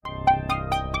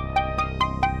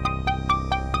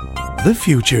the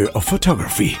future of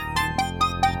photography.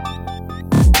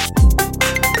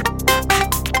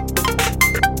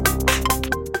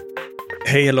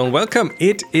 Hey, hello, and welcome.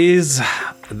 It is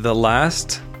the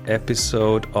last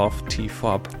episode of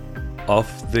TFOP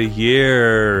of the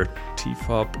year.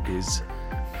 TFOP is,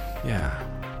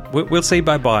 we'll say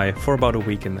bye-bye for about a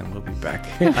week and then we'll be back.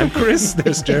 I'm Chris,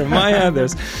 there's Jeremiah,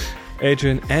 there's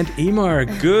Adrian and Emer.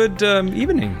 Good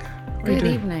evening. Good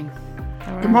evening.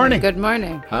 Good morning. Good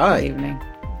morning. Hi. Good evening.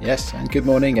 Yes, and good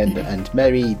morning and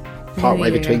merry partway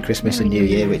between Christmas and New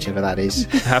Year, whichever that is.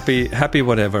 Happy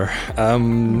whatever.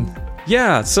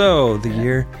 So the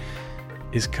year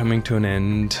is coming to an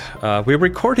end. We're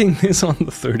recording this on the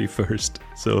 31st.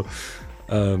 So,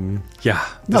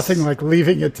 Nothing like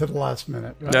leaving it to the last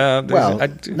minute.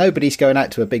 Right? Nobody's going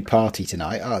out to a big party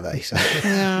tonight, are they? So.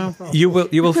 No. You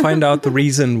will find out the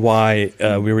reason why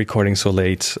we're recording so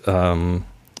late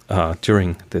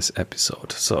during this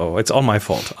episode. So it's all my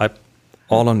fault.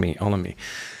 All on me.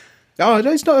 Oh,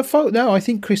 no, it's not a fault. No, I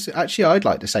think, Chris, actually, I'd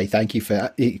like to say thank you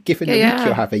for, given the week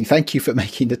you're having, thank you for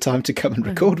making the time to come and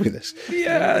record with us.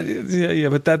 Yeah,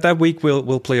 but that week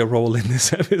will play a role in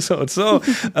this episode. So,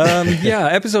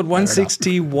 episode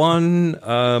 161.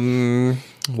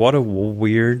 What a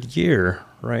weird year,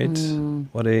 right?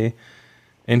 What a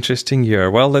interesting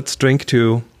year. Well, let's drink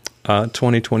to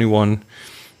 2021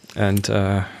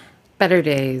 and... better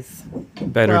days.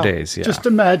 Better days, yeah. Just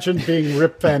imagine being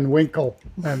Rip Van Winkle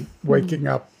and waking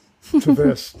up to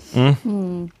this.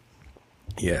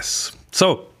 Yes.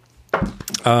 So,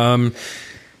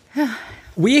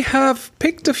 we have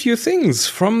picked a few things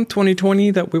from 2020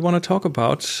 that we want to talk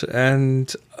about,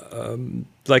 and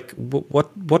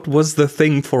what was the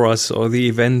thing for us, or the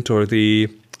event, or the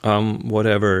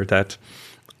whatever that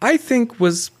I think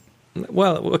was.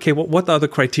 Well, okay, what are the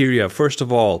criteria, first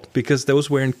of all? Because those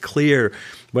weren't clear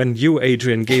when you,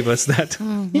 Adrian, gave us that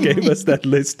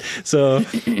list. So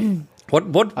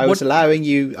what I was allowing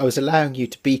you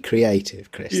to be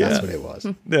creative, Chris. Yeah. That's what it was.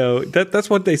 No, that's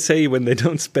what they say when they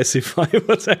don't specify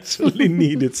what's actually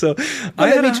needed. So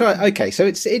let me try. Okay, so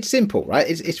it's simple, right?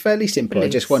 It's fairly simple. Please. I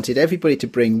just wanted everybody to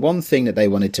bring one thing that they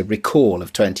wanted to recall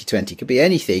of 2020. It could be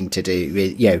anything to do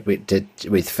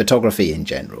with photography in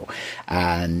general,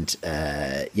 and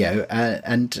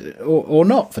or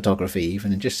not photography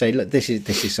even, and just say, look, this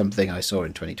is something I saw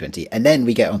in 2020, and then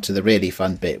we get onto the really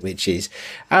fun bit, which is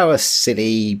our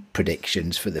silly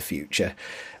predictions for the future,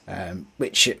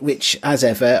 which as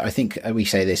ever, I think we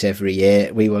say this every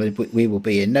year, we will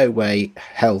be in no way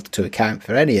held to account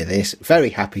for any of this.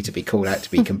 Very happy to be called out to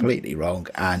be completely wrong,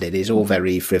 and it is all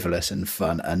very frivolous and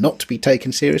fun and not to be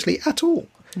taken seriously at all.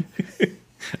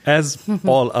 As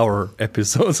all our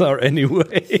episodes are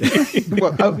anyway.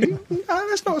 Well,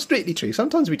 that's not strictly true.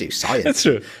 Sometimes we do science. That's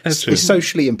true. It's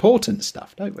socially important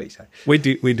stuff, don't we? So. We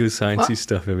do sciencey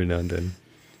stuff every now and then.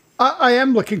 I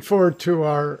am looking forward to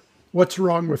our What's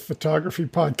Wrong with Photography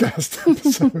podcast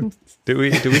episode. Do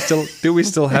we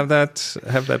still have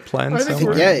that plan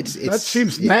somewhere? That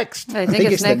seems next. I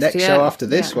think it's the next show after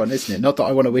this one, isn't it? Not that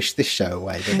I want to wish this show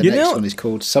away, but the next one is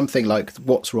called something like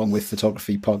What's Wrong with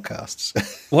Photography podcasts.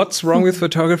 What's Wrong with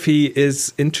Photography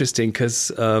is interesting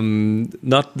because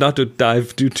not to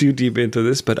dive too deep into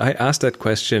this, but I asked that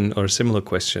question or a similar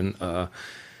question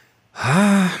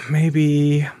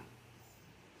maybe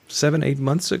 7-8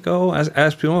 months ago.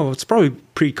 It's probably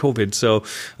pre-COVID. So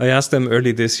I asked them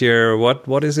early this year,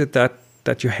 what is it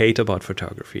that you hate about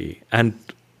photography? And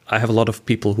I have a lot of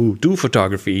people who do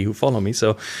photography who follow me.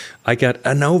 So I get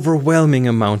an overwhelming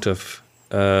amount of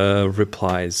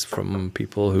replies from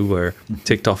people who were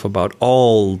ticked off about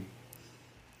all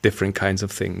different kinds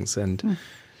of things. And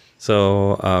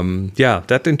so,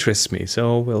 that interests me.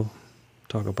 So we'll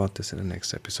talk about this in the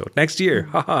next episode. Next year.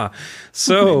 Haha.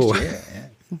 So... Next year, yeah.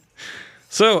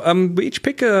 So we each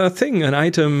pick a thing, an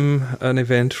item, an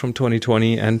event from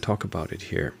 2020 and talk about it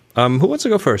here. Who wants to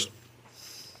go first?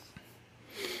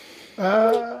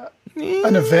 An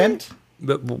event?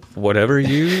 But whatever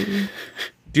you...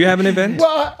 Do you have an event?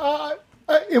 Well,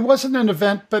 it wasn't an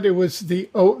event, but it was the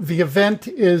event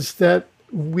is that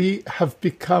we have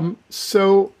become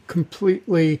so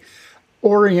completely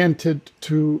oriented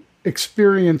to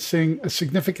experiencing a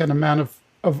significant amount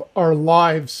of our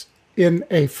lives in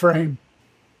a frame,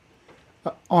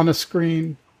 on a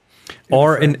screen.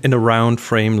 Or in a round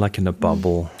frame, like in a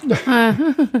bubble.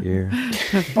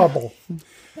 Bubble.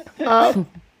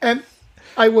 And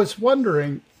I was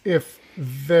wondering if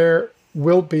there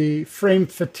will be frame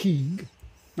fatigue,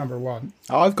 number one.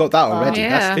 Oh, I've got that already.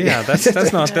 Oh, yeah. That's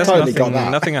Totally got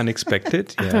that. nothing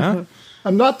unexpected. Yeah.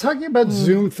 I'm not talking about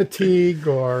Zoom fatigue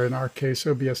or, in our case,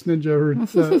 OBS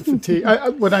Ninja fatigue.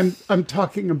 What I'm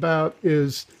talking about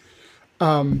is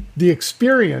the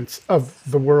experience of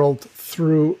the world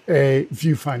through a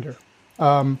viewfinder.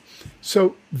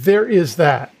 So there is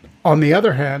that. On the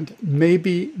other hand,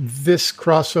 maybe this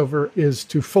crossover is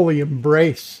to fully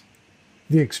embrace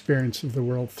the experience of the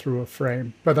world through a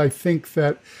frame. But I think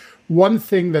that one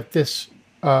thing that this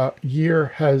year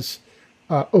has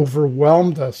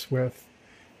overwhelmed us with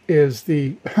is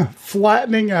the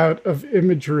flattening out of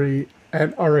imagery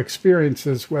and our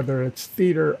experiences, whether it's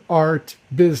theater, art,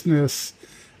 business,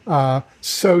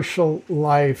 social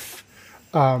life,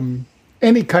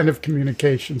 any kind of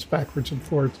communications backwards and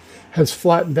forwards, has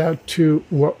flattened out to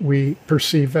what we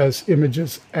perceive as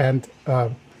images and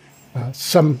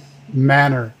some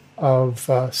manner of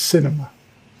cinema.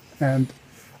 And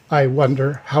I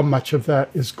wonder how much of that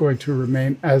is going to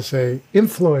remain as a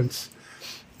influence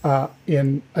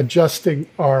in adjusting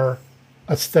our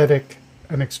aesthetic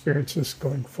and experiences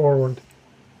going forward.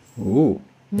 Ooh,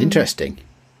 interesting.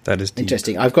 That is deep.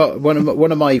 Interesting. I've got one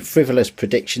of my frivolous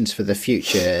predictions for the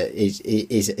future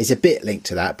is a bit linked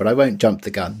to that, but I won't jump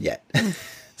the gun yet.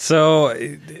 So,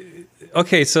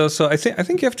 okay, so I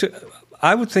think you have to.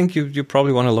 I would think you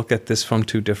probably want to look at this from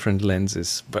two different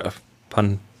lenses.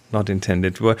 Pun not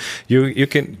intended. Well, you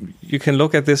can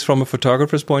look at this from a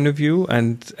photographer's point of view,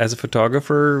 and as a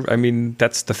photographer, I mean,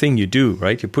 that's the thing you do,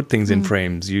 right? You put things in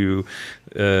frames. You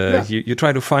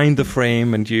try to find the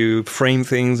frame, and you frame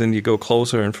things, and you go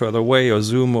closer and further away, or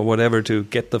zoom or whatever to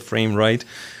get the frame right.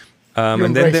 You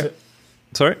embrace it.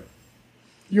 Sorry.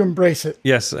 You embrace it.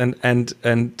 Yes,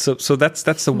 and so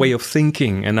that's the way of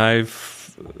thinking, and I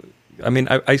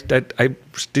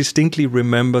distinctly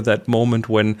remember that moment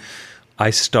when I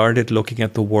started looking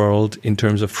at the world in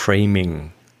terms of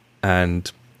framing,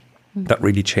 and that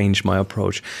really changed my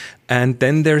approach. And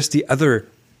then there's the other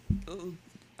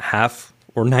half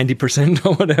or 90%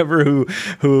 or whatever who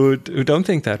don't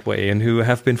think that way, and who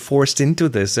have been forced into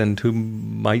this, and who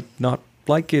might not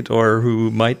like it, or who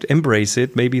might embrace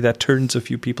it. Maybe that turns a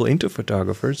few people into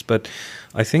photographers, but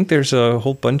I think there's a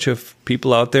whole bunch of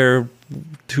people out there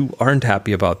who aren't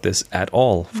happy about this at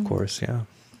all, of course, yeah.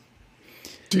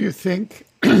 Do you think,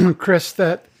 Chris,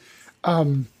 that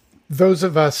those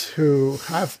of us who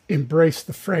have embraced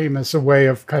the frame as a way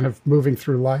of kind of moving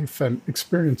through life and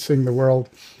experiencing the world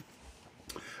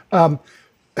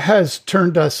has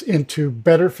turned us into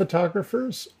better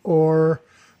photographers, or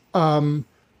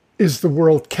is the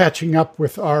world catching up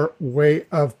with our way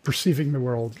of perceiving the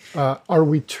world? Are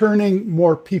we turning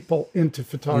more people into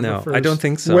photographers? No, I don't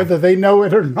think so. Whether they know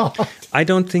it or not. I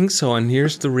don't think so, and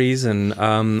here's the reason.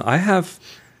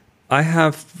 I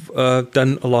have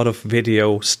done a lot of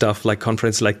video stuff, like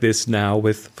conference like this now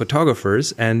with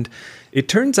photographers, and it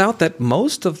turns out that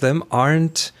most of them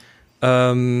aren't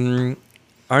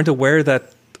aware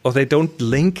that, or they don't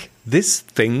link this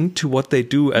thing to what they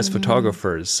do as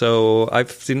photographers. So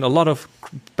I've seen a lot of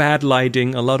bad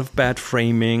lighting, a lot of bad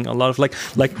framing, a lot of like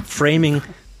framing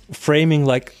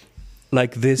like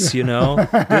this, you know,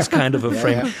 this kind of a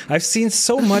frame. Yeah. I've seen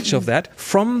so much of that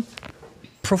from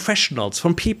professionals,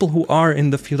 from people who are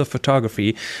in the field of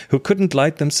photography, who couldn't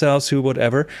light themselves, who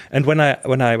whatever. And when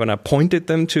I pointed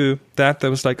them to that, they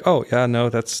was like, oh yeah, no,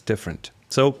 that's different.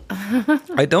 So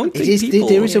I don't think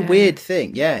there is a weird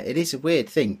thing. Yeah, it is a weird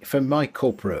thing. From my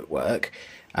corporate work,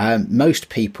 most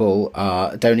people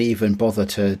don't even bother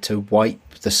to wipe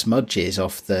the smudges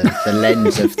off the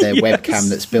lens of their webcam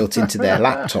that's built into their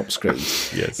laptop screen.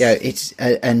 Yes. Yeah, it's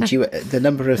the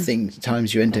number of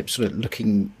times you end up sort of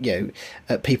looking,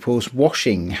 at people's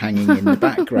washing hanging in the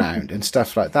background and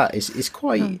stuff like that is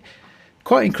quite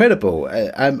incredible.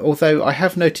 Although I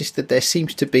have noticed that there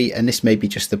seems to be, and this may be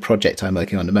just the project I'm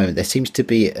working on at the moment, there seems to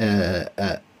be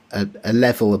a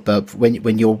level above,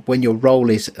 when your role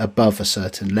is above a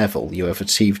certain level, you have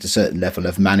achieved a certain level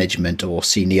of management or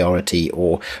seniority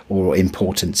or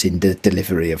importance in the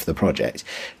delivery of the project,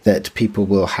 that people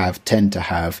will tend to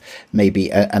have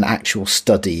maybe an actual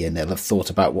study, and they'll have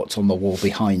thought about what's on the wall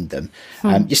behind them.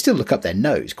 You still look up their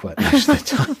nose quite most of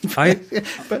the time.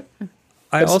 But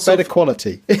I also better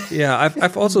quality. Yeah,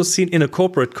 I've also seen, in a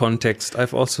corporate context,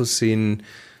 I've also seen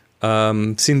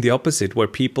the opposite, where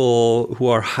people who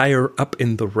are higher up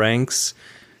in the ranks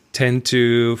tend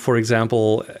to, for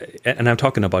example, and I'm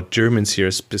talking about Germans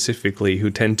here specifically,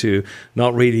 who tend to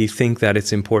not really think that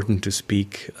it's important to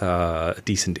speak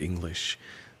decent English.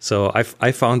 So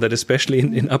I found that especially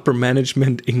in upper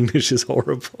management, English is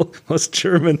horrible. Most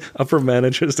German upper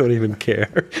managers don't even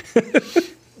care.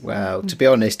 Well, to be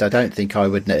honest, I don't think I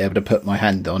would be able to put my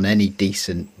hand on any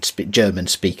decent German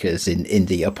speakers in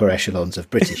the upper echelons of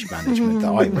British management that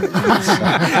I work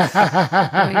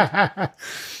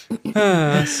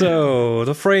with. So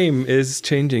the frame is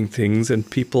changing things, and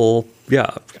people,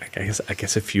 I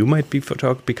guess a few might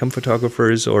become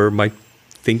photographers or might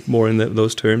think more in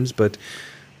those terms, but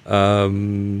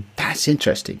that's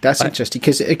interesting. That's interesting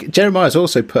because Jeremiah's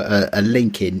also put a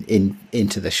link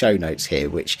into the show notes here,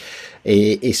 which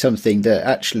is something that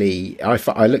actually I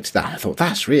looked at that and I thought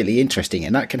that's really interesting,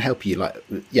 and that can help you, like,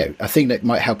 a thing that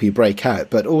might help you break out,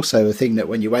 but also a thing that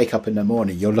when you wake up in the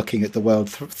morning you're looking at the world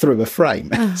through a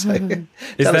frame. So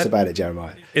tell us about it,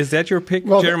 Jeremiah. Is that your pick,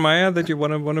 Jeremiah, that you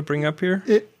want to bring up here?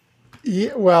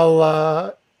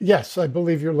 Yes, I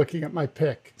believe you're looking at my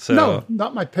pick. So, no,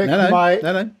 not my pick. No.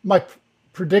 My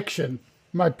prediction.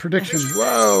 My prediction.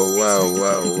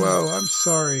 Whoa. I'm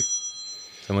sorry.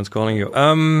 Someone's calling you.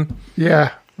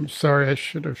 Yeah, I'm sorry. I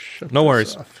should have shut No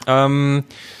worries. off.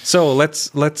 So let's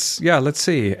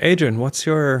see. Adrian, what's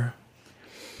your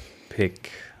pick?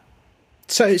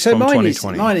 So mine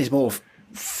is more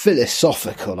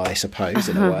philosophical, I suppose,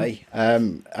 in a way.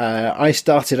 I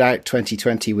started out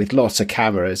 2020 with lots of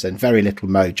cameras and very little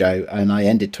mojo, and I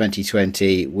ended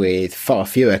 2020 with far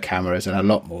fewer cameras and a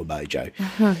lot more mojo.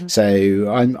 So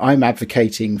I'm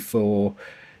advocating for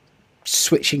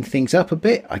switching things up a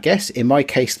bit, I guess. In my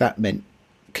case, that meant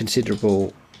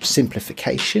considerable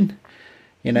simplification.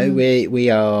 We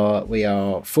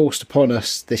are forced upon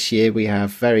us this year. We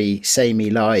have very samey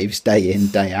lives day in,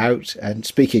 day out. And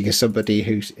speaking as somebody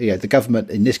who's, the government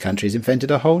in this country has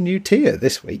invented a whole new tier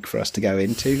this week for us to go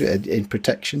into in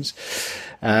protections.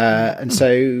 And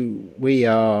so we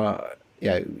are,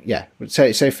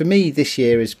 So for me, this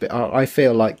year I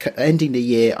feel like ending the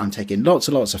year, I'm taking lots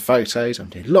and lots of photos. I'm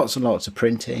doing lots and lots of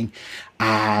printing.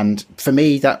 And for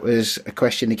me, that was a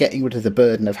question of getting rid of the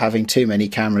burden of having too many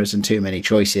cameras and too many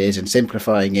choices and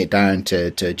simplifying it down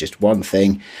to just one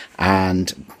thing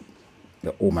and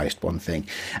almost one thing.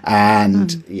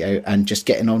 And, and just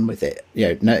getting on with it.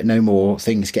 No more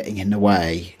things getting in the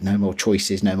way, no more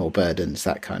choices, no more burdens,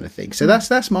 that kind of thing. So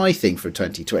that's my thing for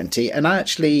 2020. And I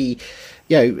actually,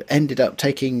 ended up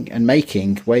taking and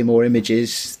making way more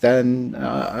images than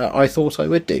I thought I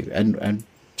would do. And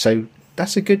so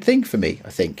that's a good thing for me, I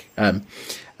think.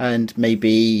 And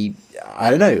maybe, I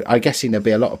don't know, I'm guessing there'll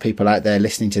be a lot of people out there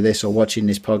listening to this or watching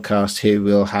this podcast who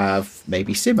will have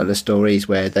maybe similar stories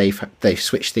where they've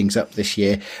switched things up this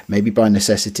year, maybe by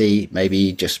necessity,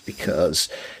 maybe just because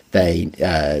they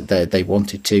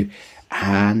wanted to,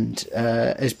 and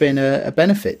has been a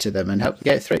benefit to them and helped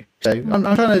get through. So I'm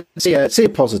trying to see a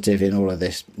positive in all of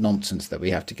this nonsense that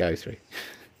we have to go through.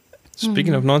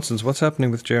 Speaking of nonsense, what's happening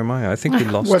with Jeremiah? I think we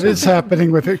lost What him. is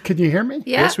happening with it? Can you hear me?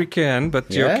 Yeah. Yes, we can, but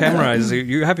your camera is...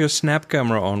 You have your Snap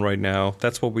camera on right now.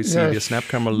 That's what we see, the Snap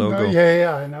camera logo.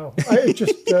 No, I know. I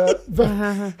just...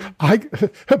 I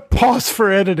pause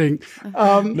for editing.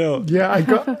 No. Yeah, I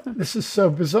got... This is so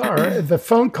bizarre. The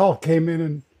phone call came in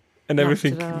and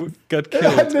everything got I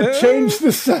killed. had to change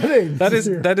the settings.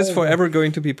 That is forever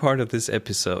going to be part of this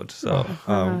episode. So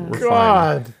we're fine.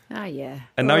 God. Oh, yeah.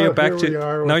 And now you're back here we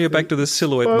are to with the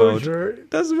silhouette exposure. mode.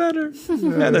 Doesn't matter.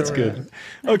 Yeah, that's good.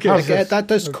 Okay. Okay, that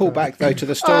does call back, though, to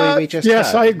the story we just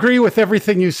Yes, heard. I agree with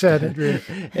everything you said, Adrian.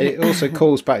 It also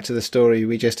calls back to the story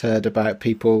we just heard about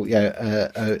people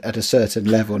at a certain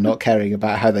level not caring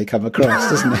about how they come across,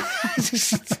 doesn't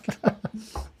it?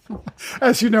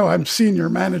 As you know, I'm senior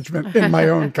management in my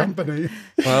own company.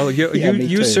 Well, you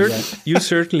too,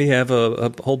 certainly have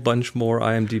a whole bunch more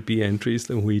IMDb entries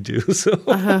than we do. So,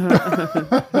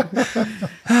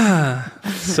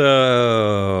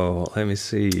 so let me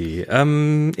see.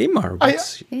 Imar,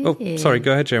 sorry.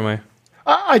 Go ahead, Jeremiah.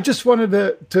 I just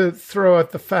wanted to throw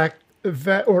out the fact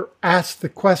that, or ask the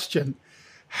question,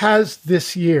 has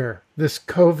this year, this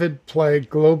COVID plague,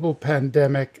 global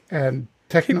pandemic, and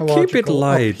technological Keep it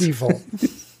light. upheaval,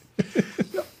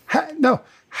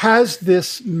 has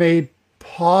this made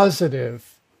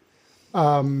positive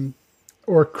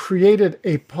or created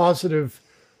a positive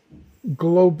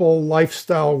global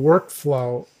lifestyle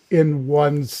workflow in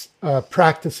one's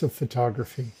practice of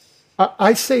photography?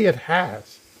 I say it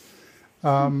has.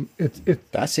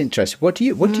 That's interesting. What do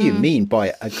you mean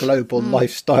by a global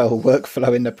lifestyle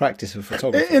workflow in the practice of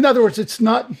photography? In other words, it's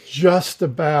not just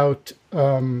about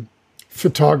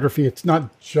photography. It's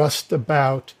not just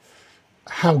about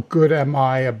how good am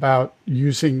I about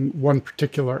using one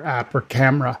particular app or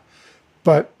camera,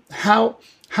 but how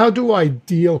do I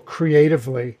deal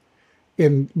creatively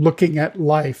in looking at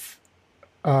life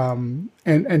and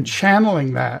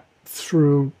channeling that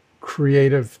through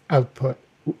creative output.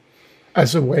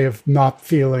 as a way of not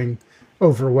feeling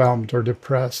overwhelmed or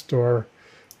depressed or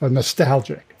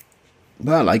nostalgic.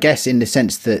 Well, I guess in the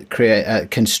sense that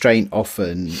constraint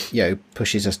often,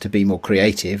 pushes us to be more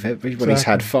creative. Everybody's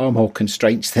had far more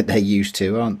constraints than they're used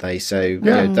to, aren't they? So,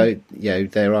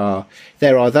 there are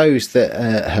those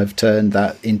that have turned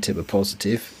that into a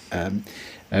positive.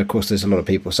 Of course, there's a lot of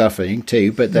people suffering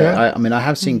too. But I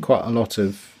have seen quite a lot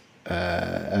of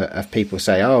people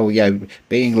say,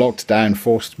 being locked down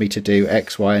forced me to do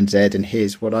X, Y, and Z, and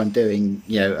here's what I'm doing,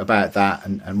 about that,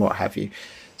 and what have you.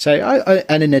 So,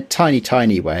 and in a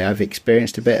tiny way, I've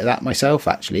experienced a bit of that myself,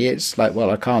 actually. It's like,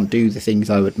 well, I can't do the things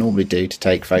I would normally do to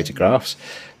take photographs.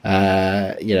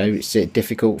 It's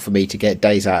difficult for me to get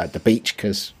days out at the beach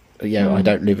because, I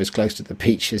don't live as close to the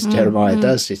beach as Jeremiah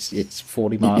does. It's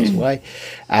 40 miles away.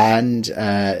 And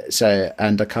I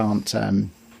can't...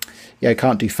 I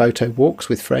can't do photo walks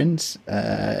with friends.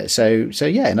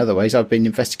 In other ways, I've been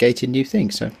investigating new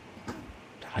things. So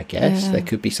I guess there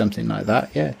could be something like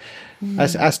that, yeah.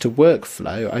 As to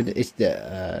workflow,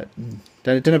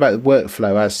 don't know about the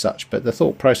workflow as such, but the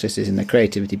thought processes and the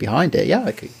creativity behind it,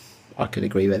 I could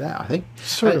agree with that. I think.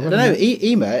 I don't know,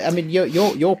 Ema. I mean,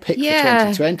 your pick for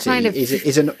 2020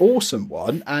 is an awesome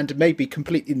one, and maybe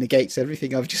completely negates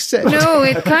everything I've just said. No,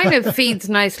 it kind of feeds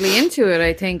nicely into it.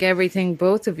 I think everything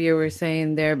both of you were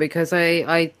saying there, because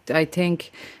I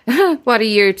think what a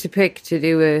year to pick to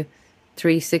do a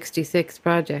 366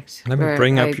 project. Let me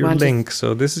bring up your link.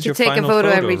 So this is your final photo,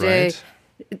 take a photo every day. Right?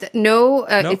 No,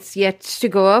 it's yet to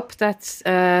go up. That's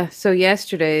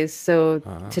yesterday's. So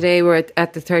today we're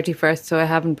at the 31st, so I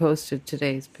haven't posted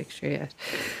today's picture yet.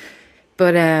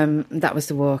 But that was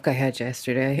the walk I had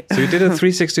yesterday. So you did a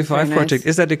 365 Very project. nice.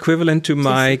 Is that equivalent to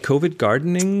my COVID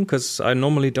gardening? Because I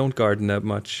normally don't garden that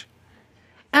much.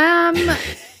 No,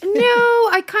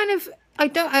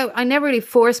 I never really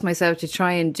force myself to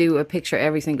try and do a picture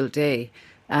every single day.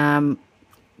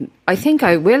 I think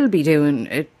I will be doing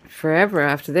it forever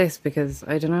after this, because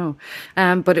I don't know.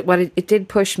 But it did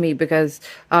push me, because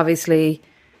obviously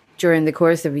during the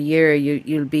course of a year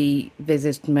you'll be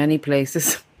visiting many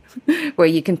places where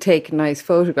you can take nice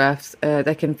photographs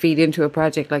that can feed into a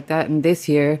project like that. And this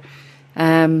year,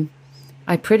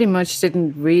 I pretty much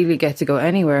didn't really get to go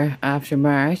anywhere after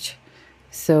March.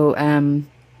 So,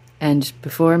 and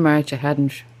before March, I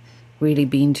hadn't really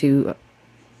been to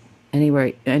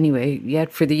anywhere anyway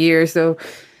yet for the year. So,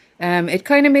 it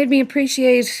kind of made me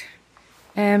appreciate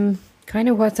kind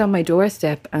of what's on my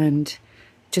doorstep, and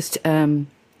just kind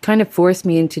of forced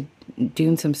me into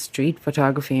doing some street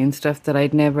photography and stuff that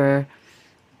I'd never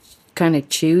kind of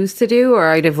choose to do, or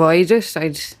I'd avoid it.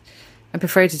 I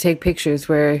prefer to take pictures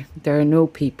where there are no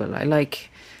people. I like,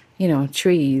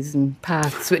 trees and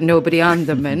paths with nobody on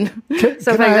them and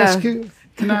stuff like that.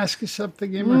 Can I ask you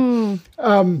something, Emer?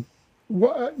 I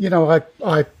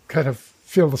kind of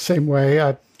feel the same way.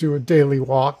 I do a daily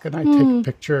walk and I take a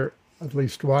picture, at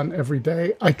least one every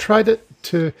day. I try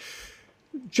to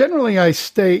generally I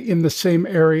stay in the same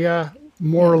area,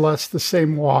 more or less the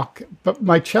same walk. But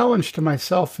my challenge to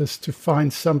myself is to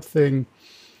find something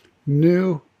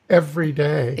new every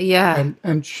day,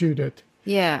 and shoot it.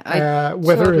 Yeah, I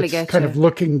whether totally it's get kind you. of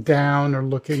looking down or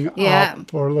looking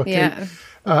up or looking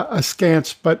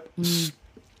askance, but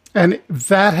and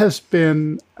that has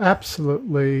been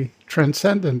absolutely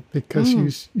transcendent,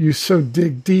 because you so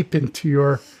dig deep into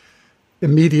your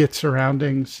immediate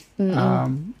surroundings,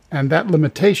 and that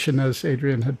limitation, as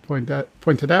Adrian had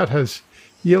pointed out, has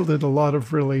yielded a lot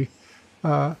of really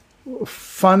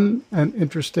fun and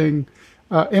interesting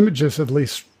images, at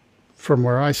least from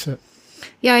where I sit.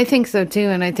 Yeah, I think so too.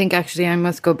 And I think actually I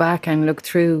must go back and look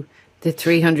through the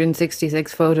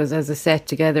 366 photos as a set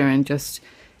together, and just,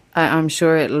 I'm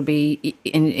sure it'll be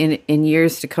in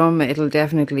years to come, it'll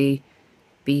definitely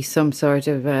be some sort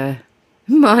of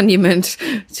monument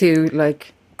to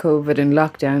like COVID and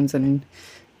lockdowns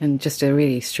and just a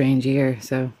really strange year.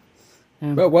 So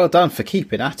well done for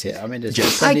keeping at it. I mean, there's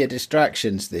just plenty of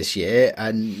distractions this year,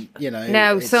 and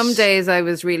now some days I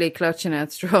was really clutching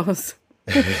at straws.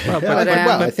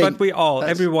 But we all,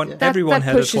 everyone had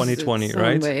a 2020,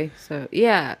 right? Way, so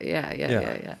yeah.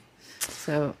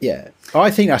 So I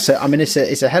think that's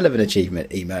it's a hell of an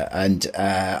achievement, Ema, and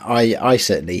I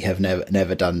certainly have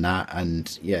never done that. And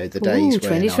the days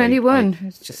 2021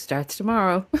 it just starts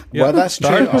tomorrow. Well, that's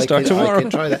true. I tomorrow.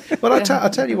 can try that. Well, I'll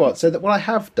tell you what. So that what I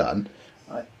have done,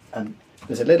 and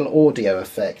there's a little audio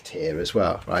effect here as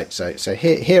well, right? So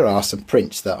here are some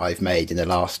prints that I've made in the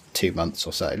last 2 months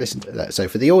or so. Listen to that. So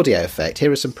for the audio effect,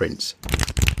 here are some prints.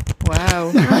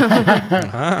 Wow.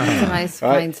 That's a nice fine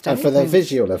Right, and statement. for the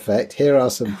visual effect, here are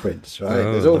some prints. Right,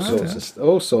 there's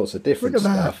all sorts of different Look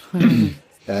at stuff.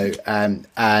 And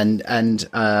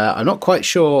I'm not quite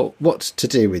sure what to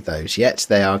do with those yet.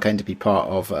 They are going to be part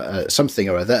of something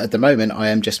or other. At the moment, I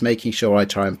am just making sure I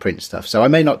try and print stuff. So I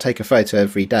may not take a photo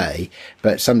every day,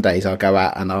 but some days I'll go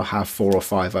out and I'll have 4 or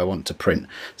 5 I want to print.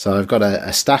 So I've got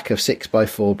a stack of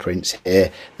 6x4 prints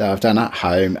here that I've done at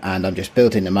home, and I'm just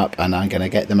building them up, and I'm going to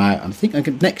get them out. And I think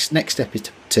next step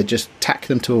is to just tack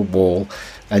them to a wall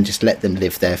and just let them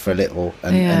live there for a little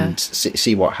and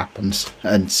see what happens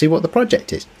and see what the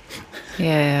project is.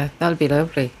 Yeah, that'll be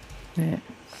lovely. Yeah.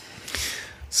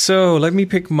 So let me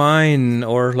pick mine,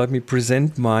 or let me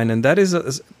present mine. And that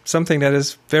is something that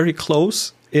is very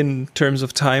close in terms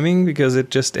of timing, because it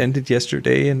just ended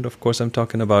yesterday. And of course, I'm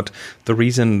talking about the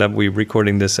reason that we're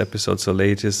recording this episode so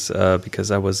late is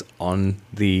because I was on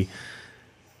the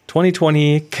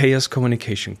 2020 Chaos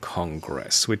Communication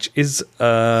Congress, which is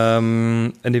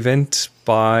an event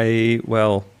by,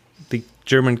 well, the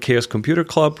German Chaos Computer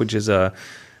Club, which is a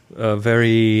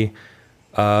very,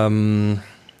 how do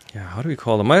we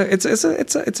call them? It's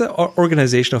an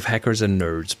organization of hackers and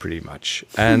nerds, pretty much.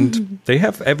 And they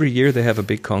have, every year they have a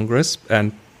big congress,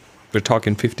 and we're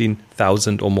talking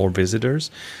 15,000 or more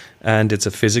visitors. And it's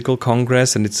a physical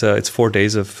congress, and it's 4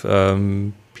 days of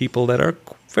people that are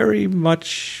very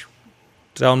much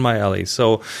down my alley.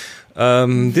 So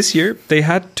this year they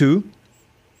had to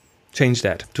change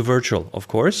that to virtual, of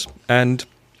course, and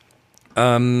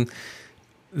we're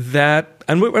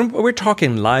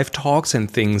talking live talks and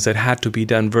things that had to be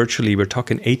done virtually. We're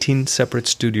talking 18 separate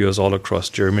studios all across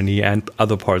Germany and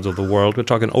other parts of the world. We're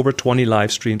talking over 20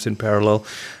 live streams in parallel,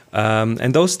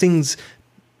 and those things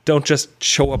don't just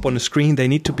show up on the screen. They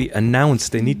need to be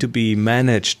announced. They need to be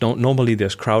managed. Normally,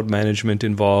 there's crowd management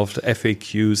involved,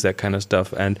 FAQs, that kind of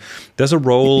stuff. And there's a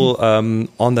role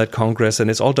on that congress,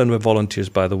 and it's all done with volunteers,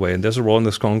 by the way. And there's a role in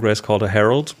this congress called a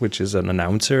herald, which is an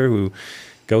announcer who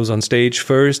goes on stage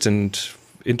first and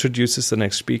introduces the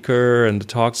next speaker and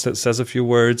talks, that says a few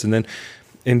words, and then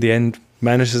in the end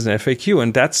manages an FAQ.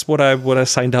 And that's what I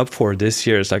signed up for this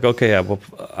year. It's like, okay,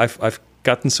 I've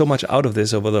gotten so much out of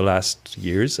this over the last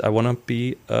years. I want to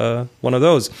be one of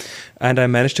those. And I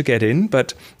managed to get in,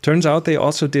 but turns out they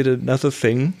also did another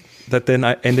thing that then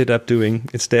I ended up doing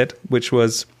instead, which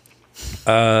was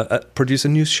produce a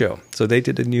news show. So they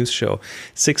did a news show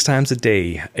 6 times a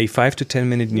day, a 5 to 10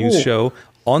 minute news show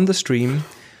on the stream,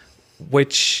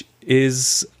 which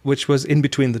was in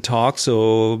between the talk.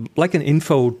 So like an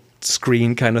info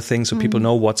screen kind of thing, so people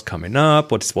know what's coming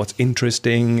up, what's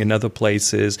interesting in other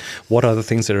places, what are the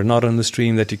things that are not on the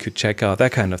stream that you could check out,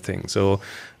 that kind of thing. So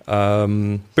a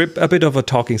bit of a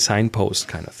talking signpost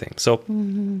kind of thing. So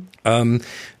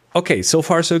okay, so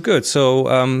far so good.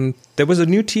 So there was a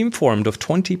new team formed of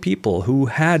 20 people who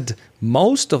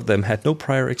most of them had no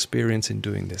prior experience in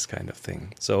doing this kind of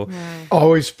thing. So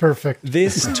always perfect.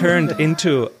 This turned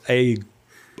into a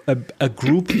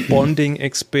group bonding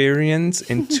experience,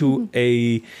 into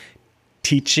a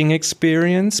teaching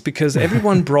experience, because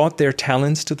everyone brought their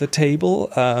talents to the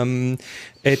table.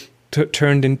 It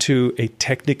turned into a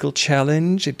technical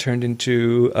challenge. It turned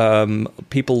into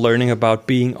people learning about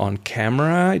being on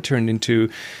camera. It turned into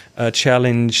a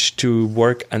challenge to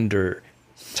work under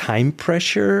time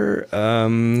pressure.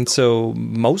 So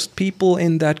most people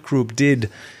in that group did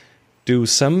do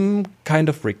some kind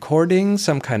of recording,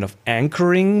 some kind of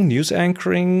anchoring, news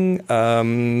anchoring,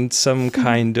 some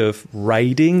kind of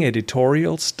writing,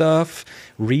 editorial stuff,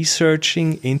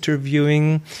 researching,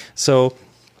 interviewing. So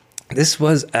this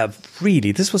was a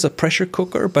pressure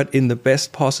cooker, but in the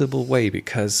best possible way,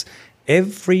 because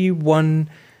everyone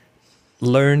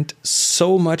learned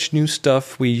so much new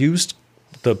stuff. We used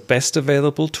the best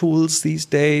available tools these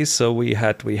days. So we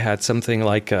had something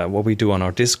like what we do on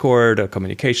our Discord, a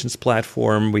communications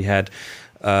platform. We had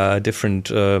different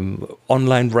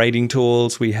online writing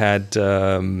tools. We had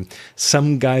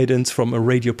some guidance from a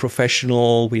radio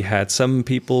professional. We had some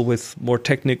people with more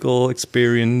technical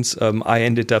experience. I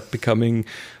ended up becoming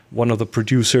one of the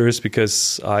producers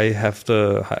because that's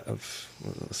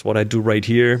what I do right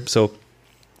here. So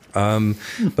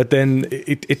but then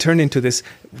it turned into this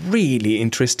really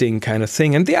interesting kind of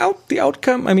thing. And the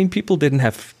outcome, I mean, people didn't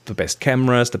have the best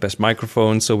cameras, the best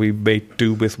microphones, so we made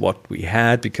do with what we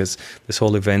had, because this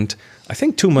whole event, I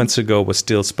think 2 months ago, was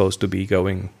still supposed to be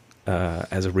going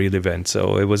as a real event.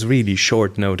 So it was really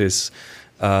short notice.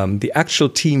 The actual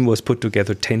team was put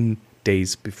together 10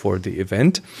 days before the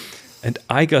event, and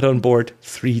I got on board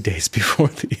 3 days before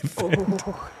the event.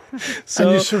 So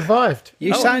And you survived.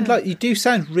 You do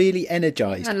sound really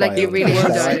energized. And by like you all really this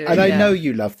wanted stuff. to, And I yeah. know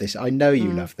you love this. I know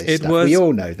you love this It stuff. was- We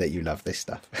all know that you love this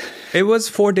stuff. it was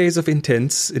 4 days of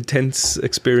intense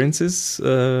experiences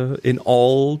in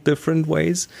all different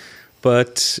ways,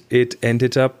 but it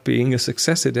ended up being a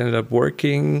success. It ended up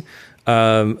working.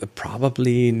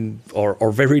 Probably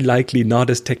or very likely not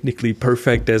as technically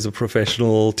perfect as a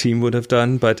professional team would have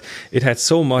done, but it had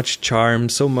so much charm,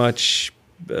 so much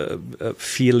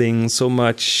feeling, so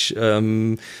much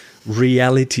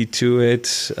reality to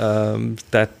it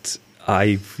that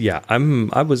I'm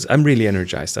really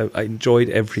energized. I enjoyed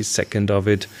every second of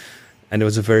it, and it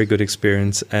was a very good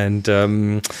experience.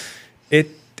 And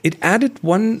it added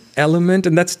one element,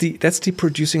 and that's the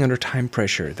producing under time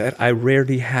pressure that I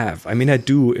rarely have. I mean, I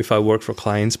do if I work for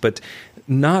clients, but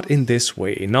not in this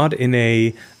way. Not in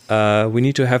a we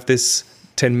need to have this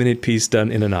 10-minute piece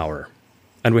done in an hour,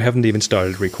 and we haven't even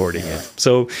started recording it.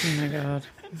 So, Oh my God.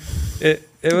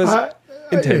 it was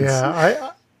intense.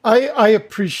 Yeah, I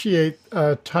appreciate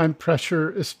time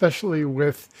pressure, especially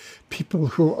with people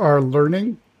who are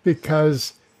learning,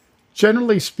 because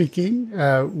generally speaking,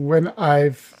 when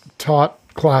I've taught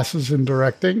classes in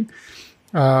directing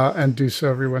and do so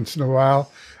every once in a while,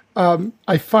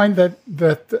 I find that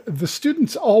the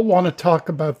students all want to talk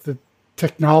about the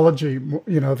technology,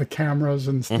 the cameras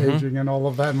and staging and all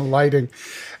of that and lighting.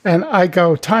 And I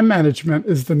go, time management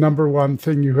is the number one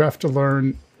thing you have to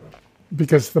learn,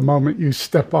 because the moment you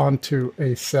step onto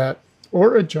a set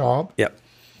or a job, Yep.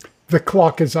 the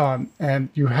clock is on, and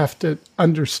you have to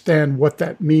understand what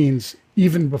that means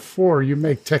even before you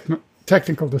make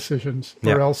technical decisions,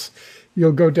 or Yeah. else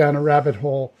you'll go down a rabbit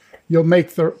hole. You'll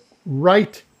make the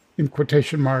right, in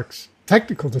quotation marks,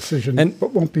 technical decision,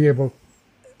 but won't be able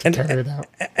to carry it out.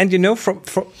 And from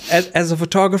as a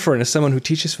photographer and as someone who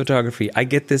teaches photography, I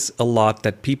get this a lot,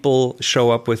 that people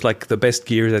show up with like the best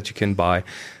gear that you can buy,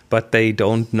 but they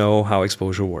don't know how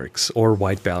exposure works or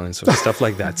white balance or stuff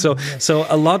like that. So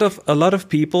a lot of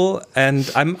people, and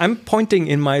I'm pointing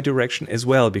in my direction as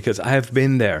well, because I have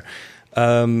been there,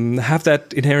 have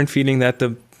that inherent feeling that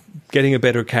getting a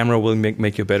better camera will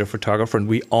make you a better photographer, and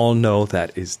we all know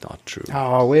that is not true.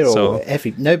 Oh,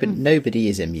 nobody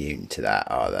is immune to that,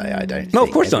 are they? I don't. No, think.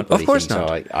 of course not. Of Everybody course thinks,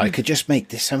 not. I could just make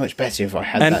this so much better if I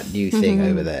had that new thing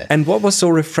over there. And what was so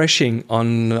refreshing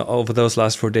over those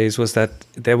last 4 days was that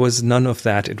there was none of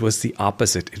that. It was the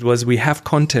opposite. It was, we have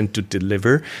content to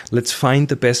deliver. Let's find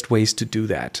the best ways to do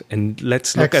that, and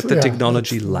let's look at the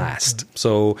technology last.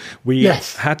 So we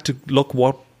had to look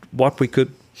what we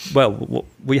could. Well,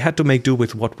 we had to make do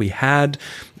with what we had.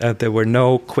 There were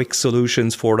no quick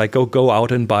solutions for like, go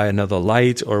out and buy another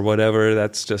light or whatever.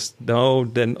 That's just, no,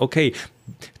 then okay,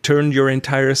 turn your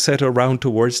entire set around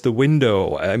towards the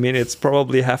window. I mean, it's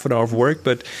probably half an hour of work,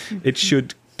 but it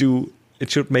should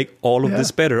make all of this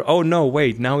better. Oh no,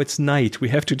 wait, now it's night. We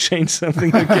have to change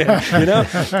something again.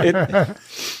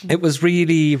 It was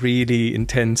really, really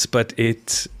intense, but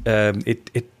it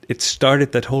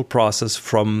started that whole process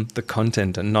from the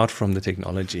content and not from the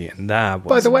technology, and that was,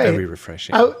 by the way, very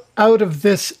refreshing. Out of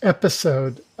this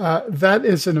episode, that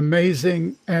is an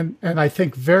amazing and I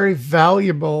think very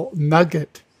valuable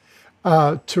nugget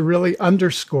to really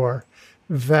underscore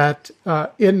that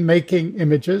in making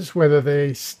images, whether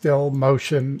they still,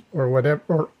 motion, or whatever,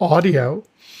 or audio,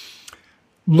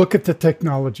 look at the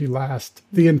technology last.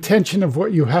 The intention of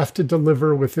what you have to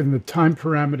deliver within the time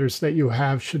parameters that you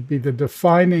have should be the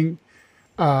defining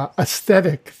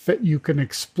aesthetic that you can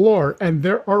explore. And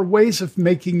there are ways of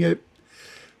making it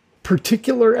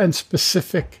particular and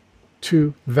specific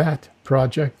to that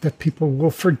project that people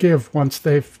will forgive once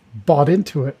they've bought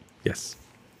into it. Yes.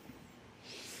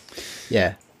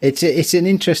 Yeah. It's an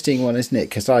interesting one, isn't it?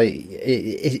 Because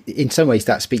in some ways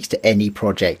that speaks to any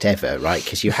project ever, right?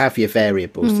 Because you have your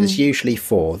variables. There's usually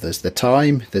 4. There's the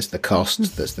time, there's the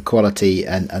cost, there's the quality,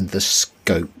 and the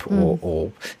scope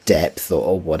or depth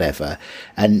or whatever.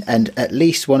 And at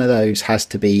least one of those has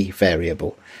to be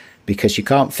variable, because you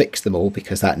can't fix them all,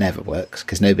 because that never works,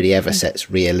 because nobody ever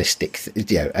sets realistic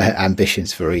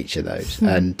ambitions for each of those.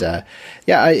 And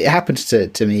it happens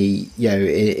to me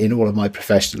in all of my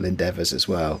professional endeavors as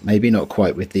well, maybe not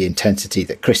quite with the intensity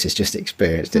that Chris has just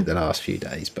experienced in the last few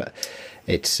days, but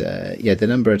it's the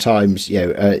number of times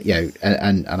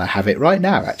and I have it right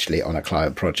now actually on a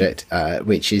client project,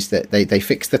 which is that they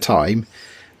fix the time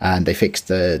and they fixed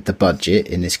the budget,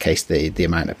 in this case the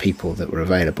amount of people that were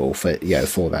available for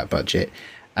that budget,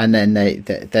 and then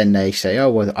they say, oh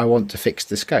well, I want to fix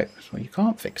the scope. Well, you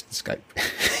can't fix the scope.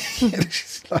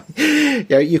 It's like,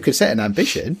 you could set an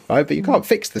ambition, right, but you can't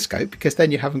fix the scope, because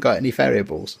then you haven't got any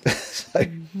variables. So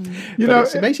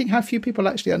It's amazing how few people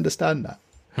actually understand that.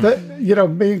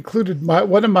 Me included,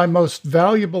 one of my most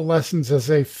valuable lessons as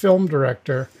a film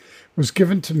director was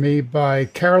given to me by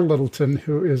Carol Littleton,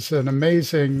 who is an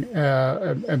amazing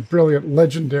and brilliant,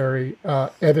 legendary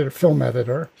film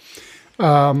editor,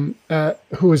 who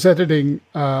was editing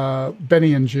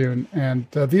Benny and June. And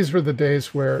these were the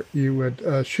days where you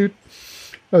would shoot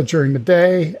during the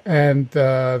day, and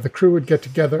the crew would get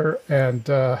together and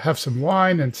have some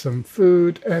wine and some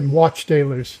food and watch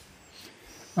Deluge.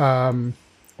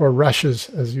 Or rushes,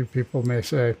 as you people may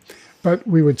say. But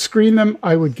we would screen them.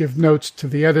 I would give notes to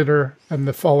the editor, and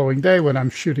the following day when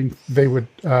I'm shooting, they would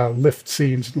lift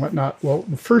scenes and whatnot. Well,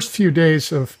 the first few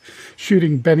days of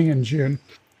shooting Benny and June,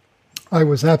 I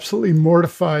was absolutely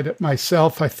mortified at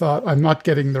myself. I thought, I'm not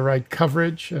getting the right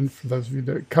coverage. And for those of you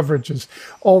that coverage is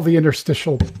all the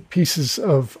interstitial pieces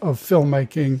of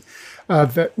filmmaking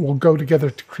that will go together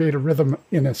to create a rhythm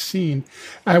in a scene.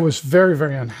 I was very,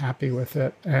 very unhappy with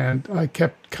it. And I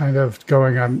kept kind of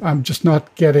going, I'm just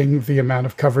not getting the amount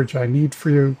of coverage I need for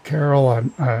you, Carol.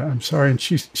 I'm sorry. And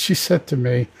she said to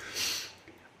me,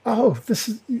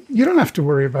 you don't have to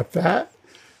worry about that.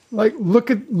 Like, look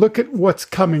at what's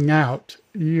coming out.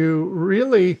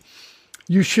 You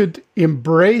should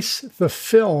embrace the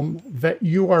film that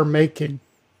you are making.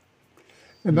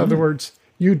 In other words,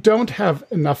 you don't have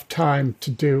enough time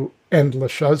to do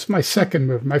endless shows. My second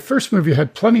movie, my first movie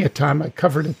had plenty of time. I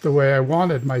covered it the way I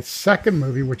wanted. My second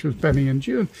movie, which was Benny and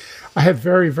June, I had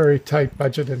very, very tight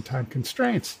budget and time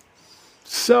constraints.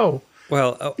 So,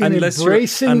 unless you're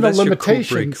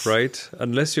Kubrick, right?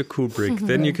 Unless you're Kubrick,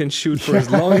 then you can shoot for as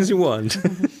long as you want.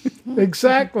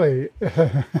 Exactly.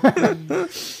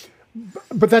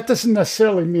 But that doesn't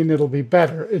necessarily mean it'll be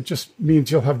better. It just means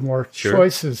you'll have more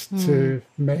choices to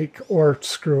make or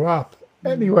screw up.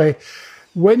 Anyway,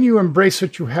 when you embrace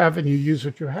what you have and you use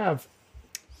what you have,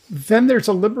 then there's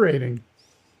a liberating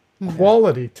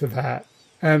quality to that.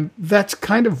 And that's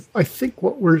kind of, I think,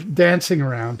 what we're dancing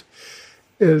around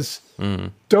is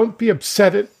don't be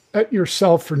upset at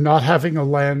yourself for not having a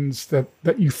lens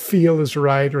that you feel is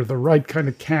right, or the right kind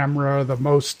of camera, the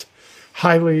most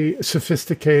highly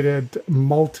sophisticated,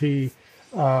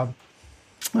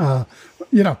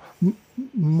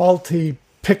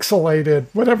 multi-pixelated,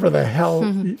 whatever the hell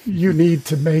you need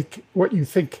to make what you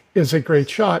think is a great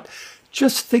shot.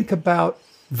 Just think about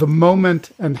the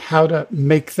moment and how to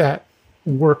make that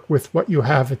work with what you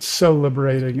have. It's so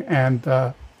liberating, and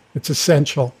it's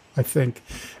essential, I think,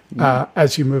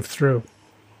 as you move through.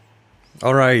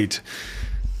 All right.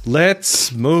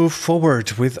 Let's move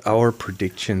forward with our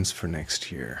predictions for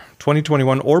next year,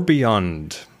 2021 or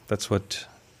beyond. That's what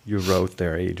you wrote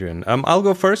there, Adrian. I'll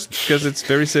go first because it's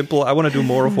very simple. I want to do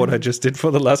more of what I just did for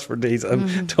the last 4 days.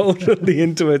 I'm totally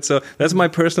into it. So that's my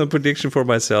personal prediction for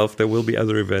myself. There will be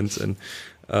other events, and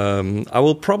I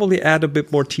will probably add a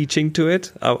bit more teaching to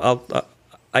it.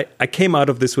 I came out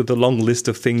of this with a long list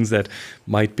of things that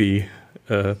might need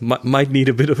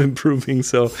a bit of improving,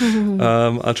 so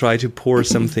I'll try to pour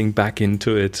something back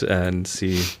into it and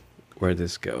see where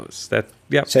this goes.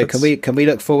 So can we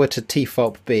look forward to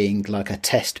TFOP being like a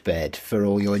test bed for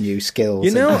all your new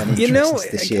skills?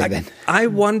 This year, then I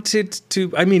wanted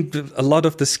to. I mean, a lot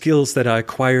of the skills that I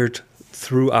acquired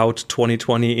throughout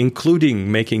 2020, including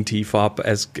making TFOP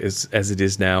as it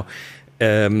is now,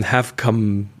 have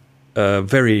come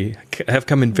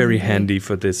in very handy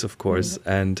for this, of course,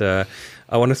 and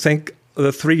I want to thank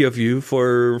the three of you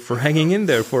for hanging in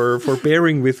there, for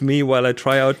bearing with me while I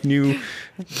try out new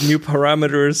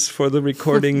parameters for the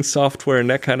recording software and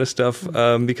that kind of stuff,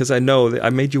 because I know that I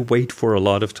made you wait for a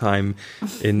lot of time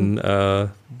in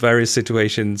various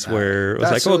situations where it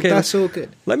was like, that's all good.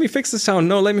 Let me fix the sound.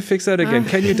 No, let me fix that again.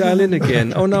 Can you dial in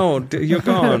again? Oh no, you're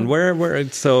gone. Where?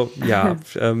 So yeah,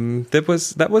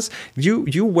 that was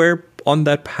you were on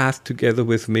that path together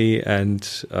with me, and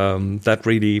that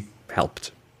really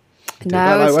helped.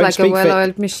 Now it's like a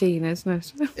well-oiled machine, isn't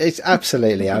it? It's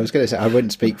absolutely. I was going to say I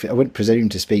wouldn't presume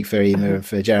to speak for Ema and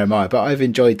for Jeremiah, but I've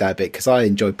enjoyed that bit because I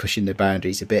enjoy pushing the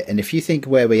boundaries a bit. And if you think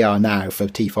where we are now for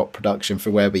TFOP production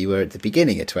for where we were at the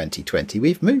beginning of 2020,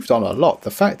 we've moved on a lot. The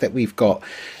fact that we've got,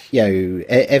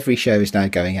 every show is now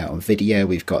going out on video.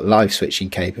 We've got live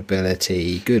switching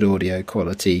capability, good audio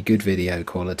quality, good video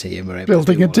quality, and we're able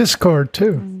building a Discord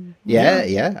too.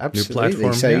 Yeah, absolutely. New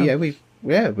platform,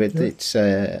 it's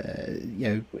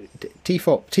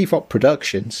TFOP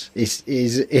Productions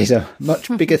is a much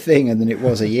bigger thing than it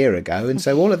was a year ago, and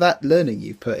so all of that learning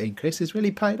you've put in, Chris, has really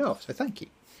paid off. So thank you.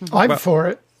 I'm for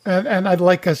it, and I'd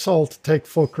like us all to take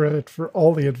full credit for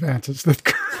all the advances that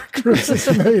Chris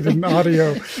has made in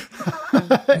audio.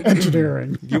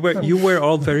 engineering. You were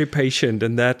all very patient,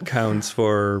 and that counts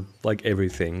for like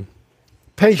everything.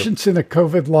 Patience in a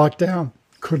COVID lockdown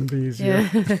couldn't be easier.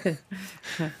 Yeah.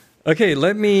 Okay,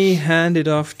 let me hand it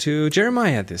off to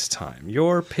Jeremiah this time.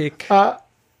 Your pick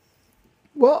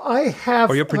Well, I have...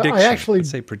 or your prediction. I actually...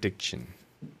 Let's say prediction.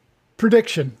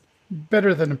 Prediction.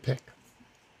 Better than a pick.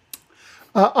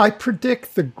 I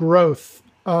predict the growth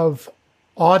of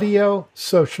audio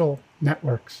social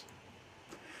networks.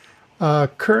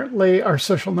 Currently, our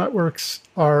social networks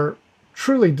are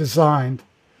truly designed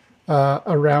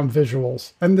around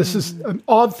visuals. And this is an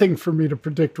odd thing for me to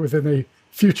predict within a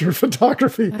future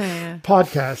photography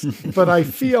podcast. But I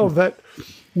feel that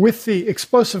with the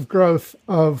explosive growth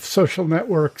of social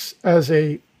networks as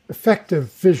a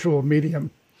effective visual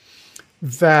medium,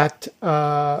 that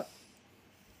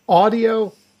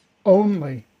audio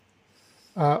only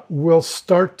will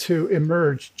start to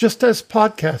emerge, just as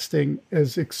podcasting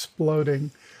is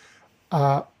exploding.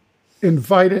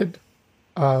 Invited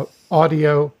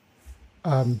audio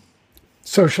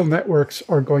social networks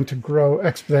are going to grow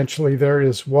exponentially. There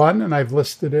is one, and I've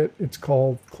listed it. It's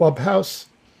called Clubhouse.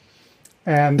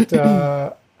 And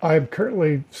I'm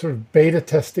currently sort of beta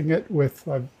testing it with,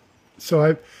 I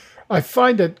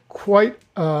find it quite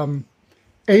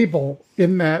able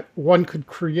in that one could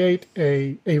create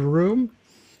a room.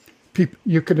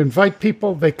 You can invite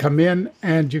people, they come in,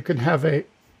 and you can have a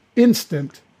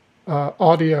instant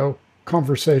audio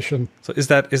conversation. So is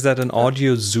that an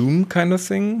audio Zoom kind of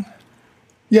thing?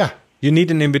 Yeah. You need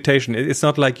an invitation. It's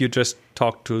not like you just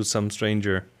talk to some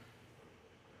stranger.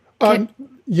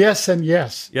 Yes and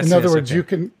yes. In other words,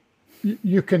 okay.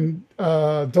 you can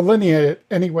delineate it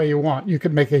any way you want. You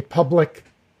can make it public.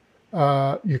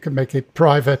 You can make it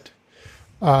private.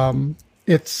 I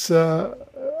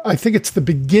think it's the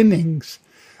beginnings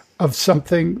of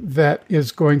something that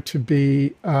is going to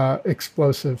be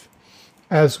explosive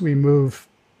as we move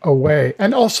away.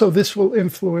 And also this will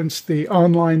influence the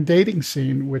online dating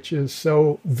scene, which is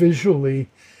so visually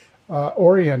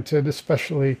oriented,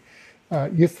 especially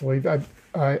youthfully.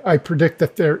 I predict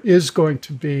that there is going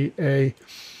to be a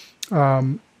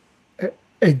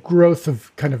growth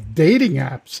of kind of dating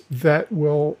apps that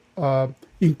will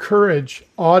encourage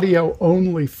audio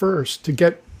only first to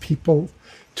get people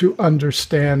to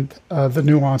understand the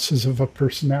nuances of a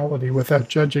personality without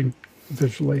judging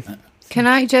visually. Can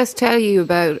I just tell you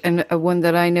about one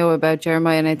that I know about,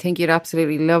 Jeremiah, and I think you'd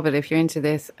absolutely love it if you're into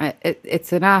this.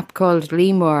 It's an app called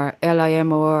Limor,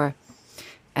 Limor.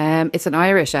 It's an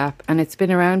Irish app, and it's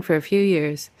been around for a few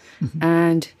years. Mm-hmm.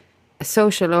 And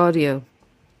social audio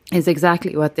is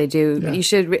exactly what they do. Yeah. You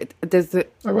should. There's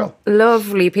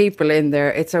lovely people in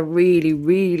there. It's a really,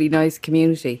 really nice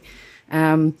community.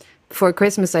 For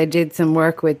Christmas, I did some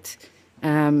work with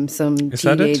some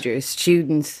teenagers,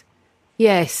 students.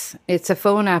 Yes, it's a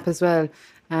phone app as well.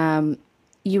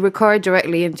 You record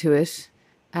directly into it.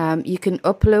 You can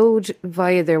upload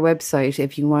via their website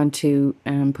if you want to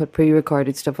put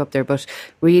pre-recorded stuff up there. But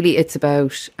really, it's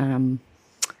about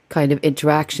kind of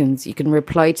interactions. You can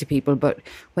reply to people, but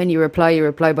when you reply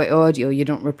by audio. You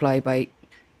don't reply by...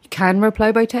 You can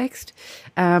reply by text.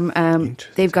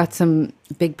 They've got some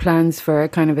big plans for a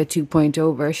kind of a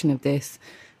 2.0 version of this.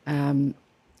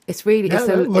 It's really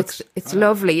it's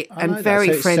lovely and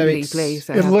very friendly place.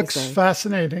 It looks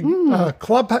fascinating.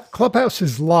 Clubhouse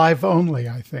is live only,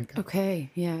 I think.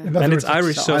 Okay, yeah. And it's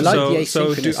Irish, so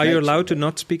are you allowed to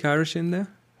not speak Irish in there?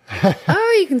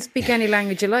 Oh, you can speak any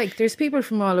language you like. There's people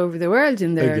from all over the world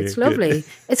in there. Okay, it's lovely. Good.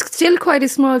 It's still quite a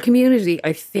small community,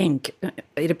 I think.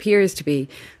 It appears to be.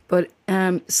 But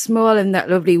small in that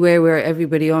lovely way where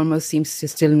everybody almost seems to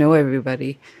still know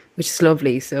everybody, which is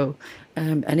lovely. So...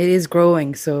 and it is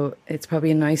growing, so it's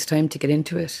probably a nice time to get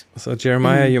into it. So,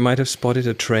 Jeremiah, you might have spotted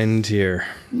a trend here.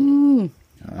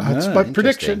 That's my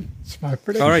prediction. It's my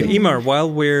prediction. All right, Emer, while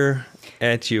we're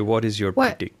at you, what is your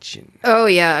prediction? Oh,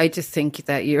 yeah, I just think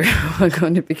that you're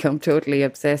going to become totally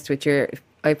obsessed with your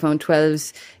iPhone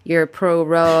 12s, your Pro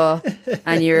RAW,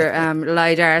 and your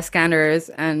LiDAR scanners.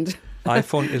 And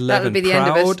iPhone 11, be the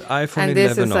proud end of it. iPhone and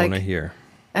 11 owner here.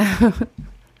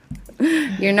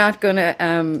 You're not gonna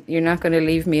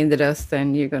leave me in the dust.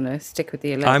 Then you're gonna stick with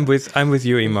the 11. I'm with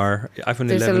you, Emer.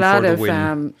 iPhone 11 for the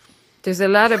win. There's a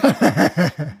lot of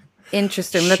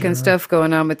interesting looking stuff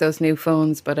going on with those new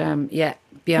phones, but yeah.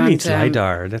 Beyond needs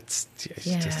LiDAR. That's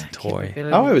just a toy.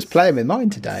 Oh, I was playing with mine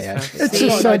today. It's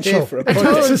essential.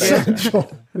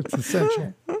 It's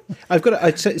essential. I've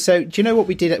got. So do you know what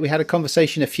we did? We had a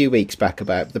conversation a few weeks back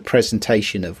about the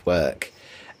presentation of work.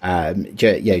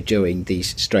 During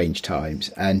these strange times,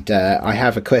 and I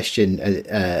have a question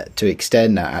to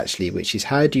extend that actually, which is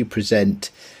how do you present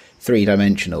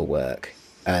three-dimensional work,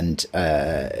 and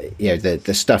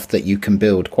the stuff that you can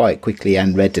build quite quickly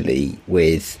and readily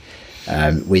with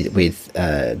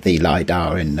the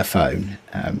LiDAR in the phone,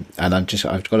 and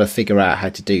I've got to figure out how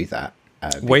to do that.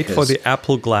 Wait for the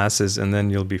Apple glasses, and then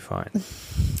you'll be fine.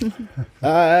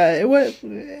 But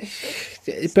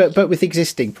with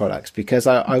existing products, because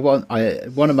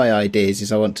one of my ideas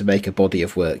is I want to make a body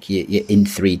of work in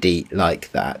 3D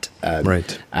like that,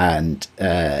 right? And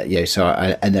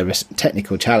and there are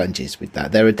technical challenges with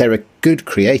that. There are good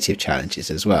creative challenges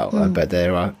as well, but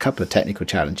there are a couple of technical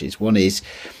challenges. One is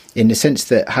in the sense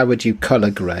that how would you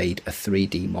color grade a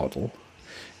 3D model?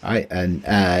 Right, and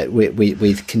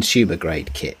with consumer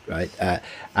grade kit, right?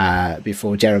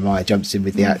 Before Jeremiah jumps in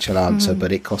with the actual answer,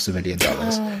 but it costs $1 million.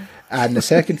 And the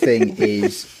second thing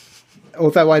is,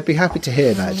 although I'd be happy to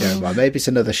hear that, Jeremiah, maybe it's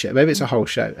another show, maybe it's a whole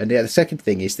show. And the second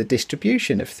thing is the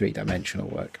distribution of three-dimensional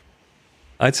work.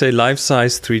 I'd say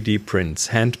life-size 3D prints,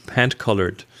 hand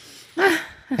colored.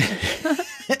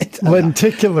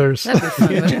 Lenticulars.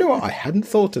 Do you know what? I hadn't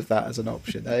thought of that as an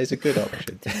option. That is a good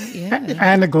option. Yeah.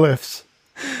 Anaglyphs.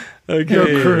 Okay.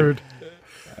 You're crude.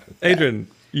 Adrian,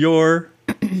 your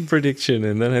prediction,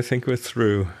 and then I think we're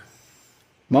through.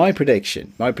 My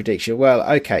prediction. Well,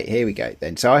 okay, here we go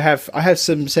then. So I have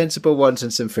some sensible ones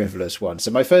and some frivolous ones.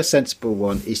 So my first sensible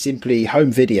one is simply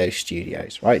home video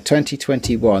studios, right?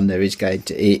 2021 there is going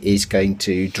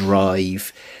to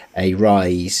drive a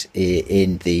rise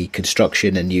in the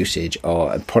construction and usage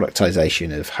or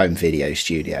productization of home video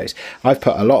studios. I've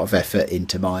put a lot of effort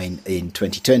into mine in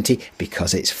 2020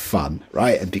 because it's fun,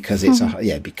 right? And because it's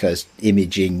because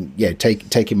imaging,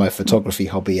 taking my photography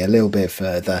hobby a little bit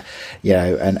further,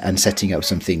 and setting up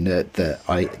something that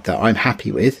I'm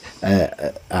happy with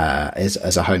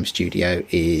as a home studio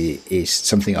is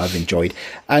something I've enjoyed,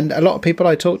 and a lot of people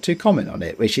I talk to comment on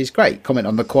it, which is great. Comment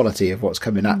on the quality of what's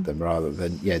coming at them rather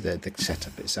than the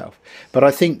setup itself. But I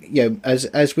think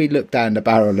as we look down the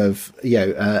barrel of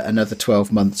another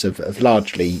 12 months of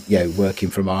largely working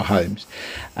from our homes,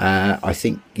 I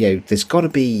think there's got to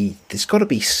be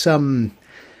some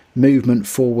movement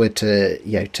forward to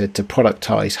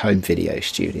productize home video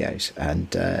studios, and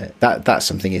that's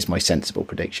something is my sensible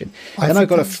prediction. I think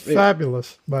that's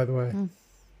fabulous, by the way.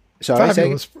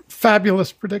 Sorry,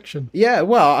 fabulous prediction. Yeah,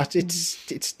 well,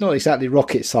 it's not exactly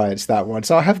rocket science, that one.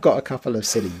 So I have got a couple of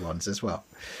silly ones as well.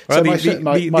 Well, So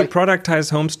the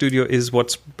productized home studio is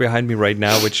what's behind me right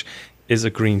now, which is a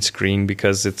green screen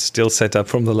because it's still set up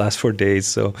from the last 4 days.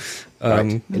 So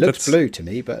it looks blue to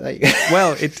me, but there you go.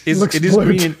 Well, it is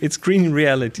green. It's green in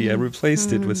reality. I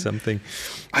replaced it with something.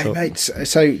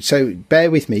 So bear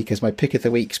with me because my pick of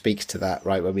the week speaks to that.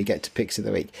 Right, when we get to picks of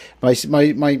the week,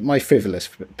 my frivolous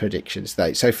predictions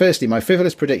though. So firstly, my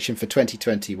frivolous prediction for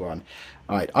 2021.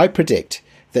 All right, I predict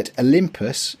that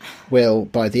Olympus will,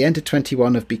 by the end of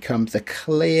 21, have become the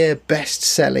clear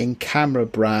best-selling camera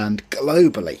brand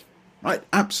globally. Right,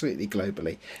 absolutely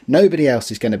globally. Nobody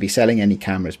else is going to be selling any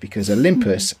cameras because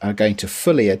Olympus are going to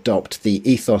fully adopt the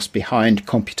ethos behind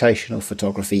computational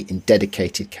photography in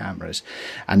dedicated cameras.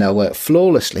 And they'll work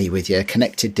flawlessly with your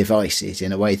connected devices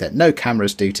in a way that no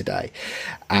cameras do today.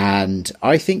 And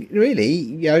I think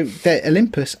really, that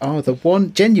Olympus are the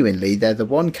one, genuinely, they're the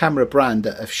one camera brand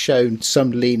that have shown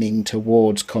some leaning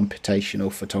towards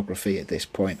computational photography at this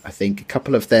point. I think a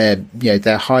couple of their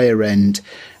higher end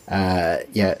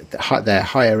their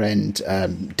higher end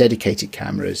dedicated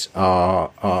cameras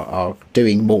are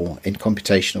doing more in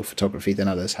computational photography than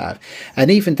others have. And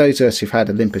even those of us who've had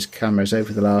Olympus cameras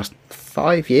over the last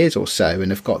 5 years or so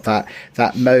and have got that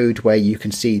mode where you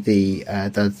can see the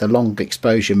long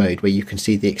exposure mode where you can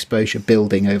see the exposure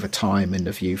building over time in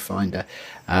the viewfinder.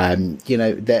 I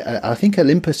think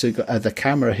Olympus are the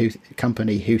camera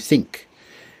company who think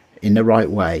in the right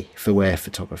way for where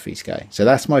photography is going. So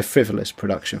that's my frivolous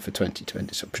prediction for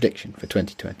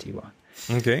 2021.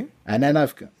 Okay. And then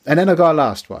I've got a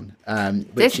last one.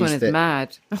 This one is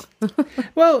mad.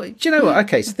 Well, do you know what?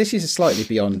 Okay, so this is slightly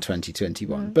beyond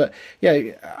 2021. But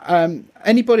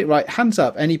anybody, right? Hands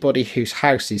up, anybody whose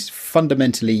house is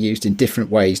fundamentally used in different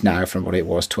ways now from what it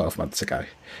was 12 months ago,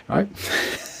 right?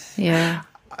 Yeah.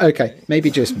 Okay,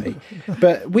 maybe just me,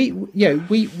 but we've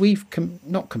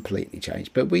not completely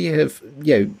changed, but we have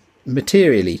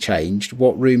materially changed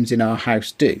what rooms in our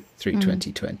house do through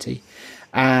 2020,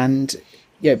 and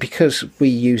because we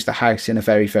use the house in a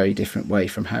very, very different way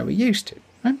from how we used to,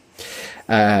 right?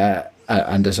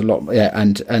 And there's a lot,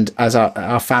 and as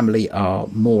our family are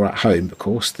more at home, of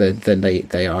course, than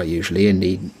they are usually, and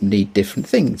need different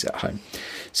things at home.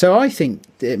 So I think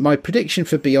that my prediction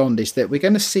for Beyond is that we're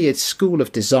going to see a school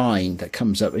of design that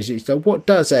comes up. So what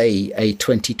does a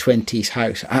 2020s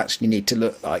house actually need to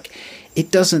look like? It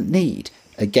doesn't need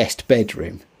a guest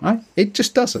bedroom, right? It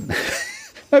just doesn't.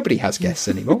 Nobody has guests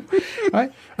anymore,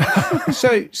 right?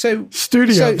 So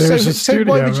Studio. There's a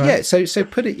studio, why would you, right? so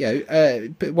put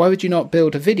it, but why would you not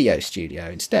build a video studio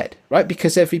instead, right?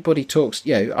 Because everybody talks.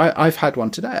 I've had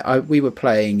one today. We were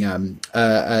playing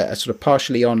a sort of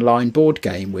partially online board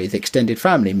game with extended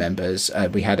family members.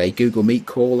 We had a Google Meet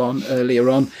call on earlier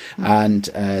on, and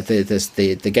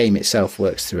the game itself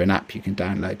works through an app you can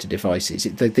download to devices.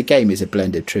 The game is a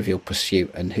blend of Trivial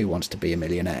Pursuit and Who Wants to Be a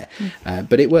Millionaire,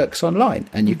 but it works online.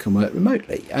 And you can work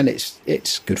remotely, and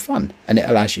it's good fun, and it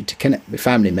allows you to connect with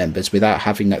family members without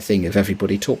having that thing of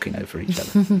everybody talking over each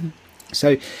other.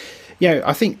 So,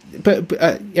 I think, but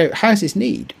houses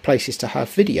need places to have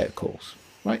video calls,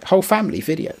 right? Whole family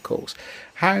video calls.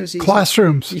 Houses,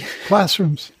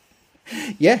 Classrooms.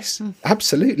 Yes,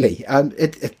 absolutely. That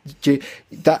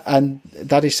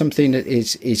is something that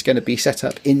is going to be set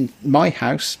up in my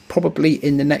house probably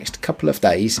in the next couple of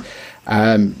days,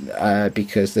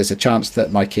 because there's a chance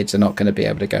that my kids are not going to be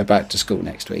able to go back to school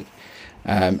next week.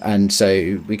 And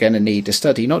so we're going to need a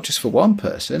study, not just for one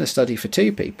person, a study for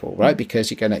two people, right? Because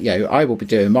you're going to, I will be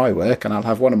doing my work and I'll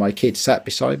have one of my kids sat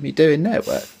beside me doing their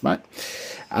work, right?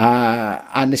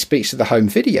 And this speaks to the home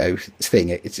video thing.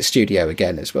 It's a studio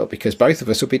again as well, because both of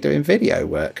us will be doing video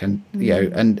work, and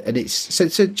and it's so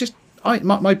just.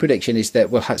 My prediction is that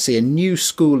we'll see a new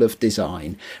school of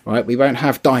design, right? We won't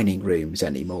have dining rooms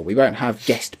anymore. We won't have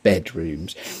guest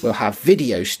bedrooms. We'll have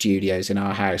video studios in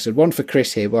our house. And one for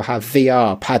Chris here, we'll have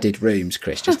VR padded rooms,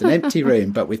 Chris, just an empty room,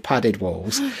 but with padded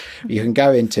walls. You can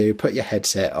go into, put your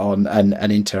headset on and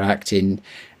interact in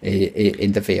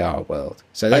the VR world.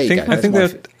 So there you go.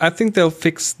 I think they'll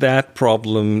fix that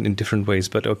problem in different ways,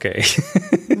 but okay.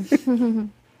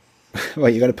 Well,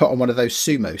 you're going to put on one of those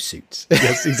sumo suits.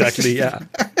 Yes, exactly. Yeah.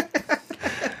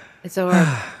 It's all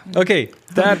right. Okay,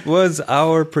 that was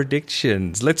our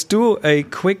predictions. Let's do a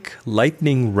quick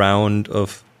lightning round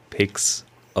of picks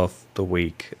of the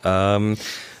week.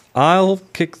 I'll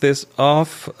kick this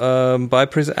off by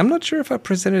I'm not sure if I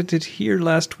presented it here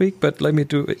last week, but let me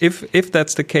do. If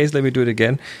that's the case, let me do it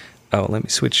again. Oh, let me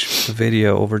switch the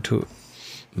video over to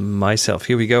myself.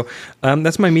 Here we go.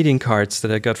 That's my meeting cards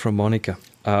that I got from Monica.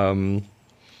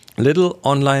 Little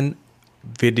online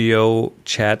video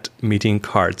chat meeting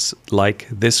cards like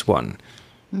this one.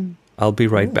 I'll be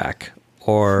right back.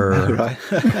 Or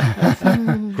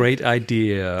great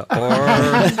idea. Or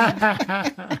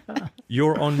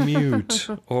you're on mute.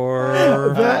 Or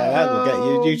that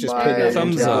will get you just pin it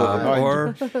thumbs up.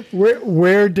 Or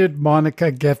where did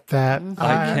Monica get that?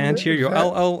 I can't hear you.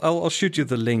 I'll shoot you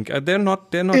the link. They're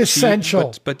not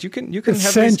essential, cheap, but you can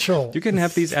essential.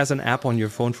 have these as an app on your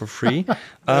phone for free.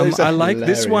 I like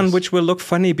this one, which will look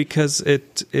funny because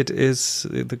it's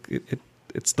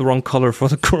the wrong color for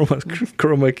the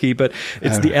chroma key, but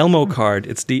it's the Elmo card.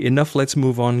 It's the Enough Let's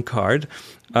Move On card.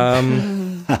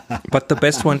 But the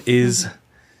best one is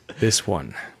this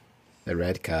one. The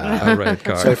red card. A red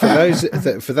card. So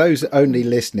for those only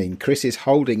listening, Chris is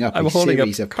holding up a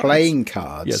series of playing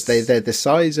cards. Yes. They're the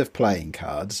size of playing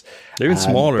cards. They're even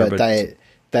smaller, but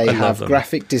they have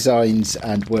graphic designs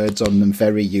and words on them,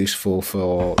 very useful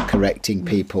for correcting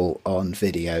people on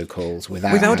video calls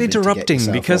without interrupting,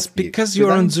 because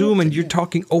you're on Zoom and you're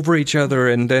talking over each other,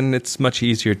 and then it's much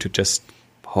easier to just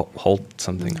hold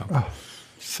something up. Oh,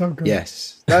 so good.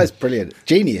 Yes, that is brilliant.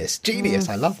 Genius.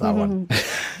 I love that one.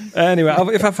 Anyway,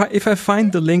 if I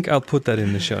find the link, I'll put that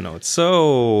in the show notes.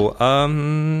 So,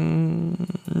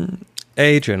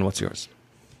 Adrian, what's yours?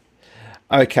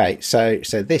 Okay, so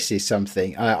this is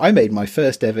something I made my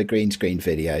first ever green screen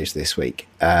videos this week,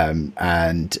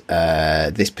 and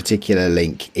this particular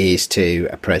link is to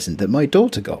a present that my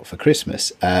daughter got for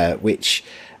Christmas, which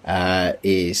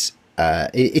is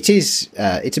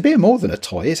it's a bit more than a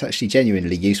toy. It's actually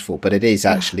genuinely useful, but it is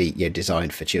actually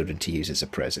designed for children to use as a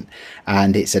present.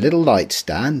 And it's a little light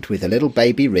stand with a little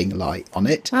baby ring light on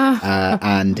it,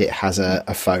 and it has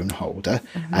a phone holder,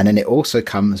 and then it also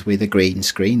comes with a green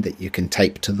screen that you can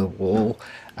tape to the wall,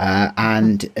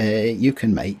 and you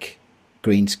can make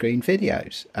green screen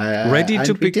videos. Ready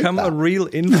to become a real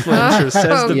influencer,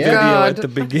 says the video at the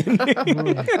beginning.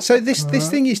 So this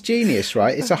thing is genius,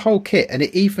 right? It's a whole kit, and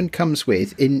it even comes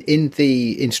with, in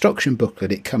the instruction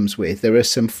booklet it comes with, there are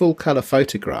some full colour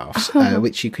photographs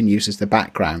which you can use as the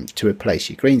background to replace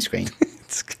your green screen.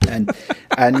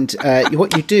 and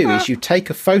what you do is you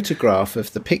take a photograph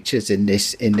of the pictures in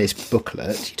this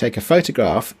booklet. You take a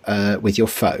photograph with your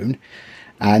phone,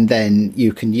 and then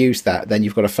you can use that. Then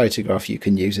you've got a photograph you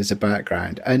can use as a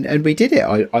background. And we did it.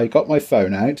 I got my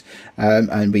phone out,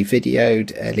 and we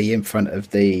videoed Ellie in front of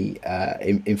the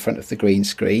in front of the green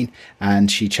screen, and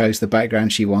she chose the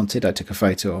background she wanted. I took a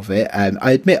photo of it.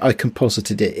 I admit I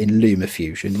composited it in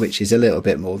LumaFusion, which is a little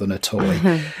bit more than a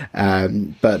toy.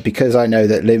 But because I know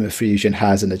that LumaFusion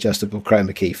has an adjustable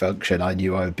chroma key function, I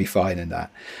knew I would be fine in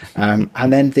that.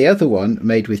 And then the other one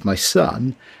made with my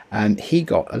son, he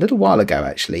got, a little while ago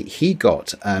actually, he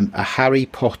got a Harry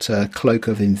Potter cloak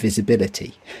of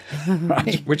invisibility.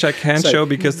 Right? Which I can't show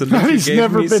because the link He's you gave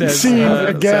never me been says, seen says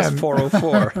again.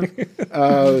 404.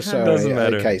 Oh, sorry. Doesn't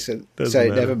matter. Okay, so Doesn't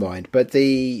matter. never mind. But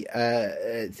the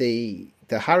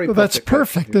Harry Potter That's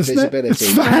perfect, isn't it? invisibility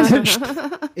It's vanished.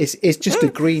 is just a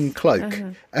green cloak,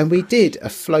 and we did a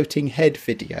floating head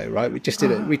video. Right, we just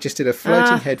did a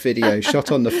floating head video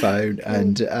shot on the phone,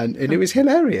 and it was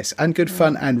hilarious and good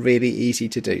fun and really easy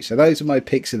to do. So those are my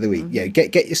picks of the week. Yeah,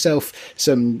 get yourself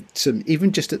some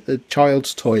even just at the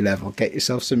child's toy level, get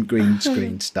yourself some green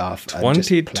screen stuff.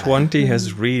 2020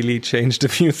 has really changed a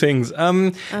few things.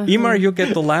 Emer, you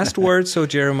get the last word, so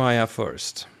Jeremiah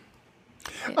first.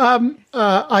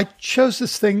 I chose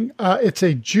this thing. It's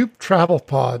a Jupe travel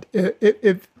pod.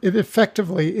 It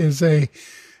effectively is a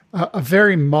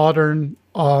very modern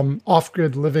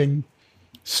off-grid living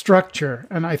structure.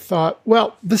 And I thought,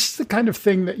 well, this is the kind of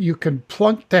thing that you can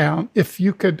plunk down. If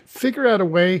you could figure out a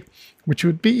way, which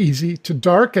would be easy, to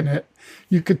darken it,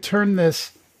 you could turn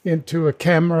this into a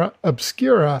camera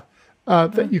obscura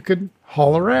that you could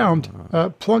haul around,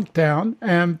 plunk down,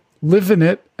 and live in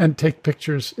it and take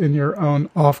pictures in your own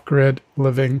off-grid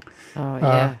living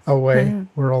away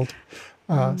world.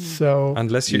 So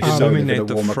unless you so illuminate live in a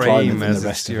the warmer frame climate than as the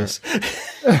rest of your- us.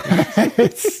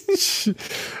 it's,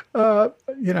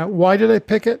 why did I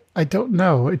pick it? I don't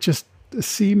know. It just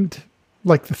seemed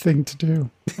like the thing to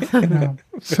do.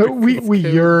 So we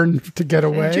yearn to get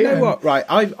away. Do you know what? Right,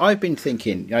 I've been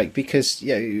thinking, like, because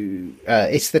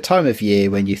it's the time of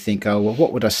year when you think, oh well,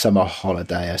 what would a summer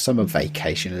holiday, a summer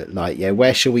vacation look like? Yeah,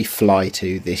 where shall we fly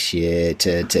to this year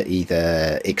to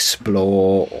either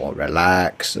explore or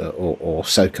relax or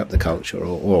soak up the culture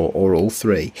or all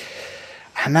three?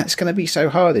 And that's going to be so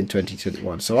hard in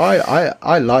 2021. So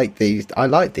I like the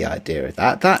idea of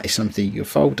that. That is something you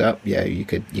fold up. You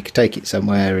could take it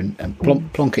somewhere and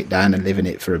plonk it down and live in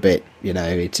it for a bit.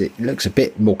 It looks a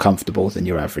bit more comfortable than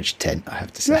your average tent, I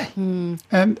have to say.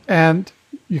 And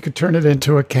you could turn it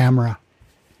into a camera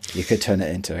You could turn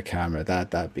it into a camera.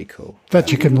 That'd be cool.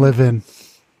 that you can live in.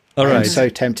 All I'm right. so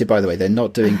tempted. By the way, they're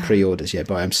not doing pre-orders yet,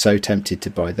 but I'm so tempted to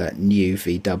buy that new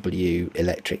VW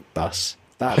electric bus.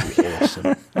 That would be awesome.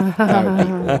 That would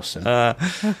be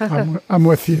awesome. I'm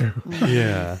with you.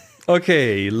 Yeah.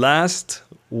 Okay, last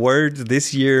word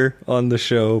this year on the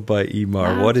show by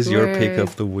Emar. What is your pick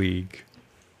of the week?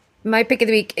 My pick of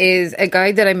the week is a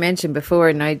guy that I mentioned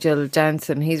before, Nigel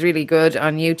Jansen. He's really good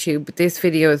on YouTube. This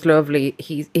video is lovely.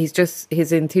 He's just,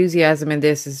 his enthusiasm in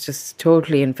this is just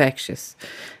totally infectious.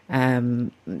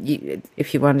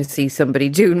 If you want to see somebody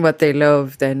doing what they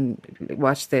love, then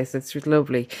watch this. It's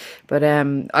lovely. But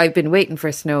I've been waiting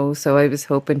for snow, so I was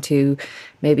hoping to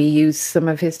maybe use some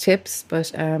of his tips.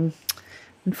 But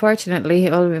unfortunately,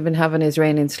 all we've been having is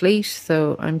rain and sleet,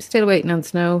 so I'm still waiting on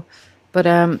snow.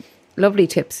 But lovely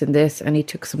tips in this, and he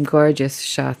took some gorgeous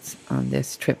shots on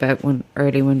this trip out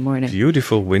early one morning.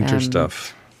 Beautiful winter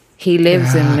stuff. He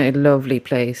lives in a lovely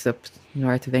place up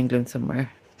north of England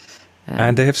somewhere.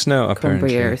 And they have snow, apparently.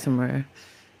 Cumbria or somewhere.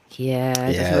 Yeah,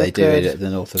 They do it at the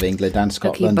north of England and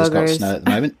Scotland. Has got snow at the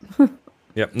moment.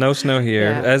 Yep, no snow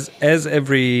here, Yeah. as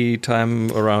every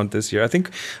time around this year. I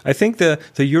think the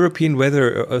European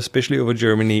weather, especially over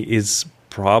Germany, is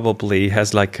probably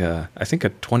has like a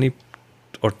 20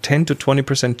 or 10 to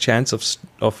 20% chance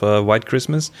of a white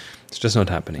Christmas. It's just not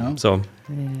happening. Oh. So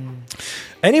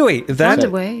anyway, that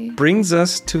away. brings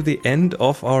us to the end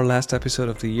of our last episode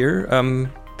of the year.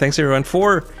 Thanks everyone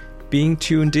for being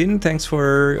tuned in. Thanks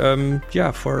for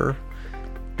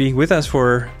being with us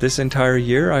for this entire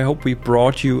year. I hope we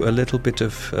brought you a little bit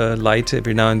of light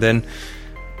every now and then,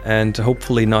 and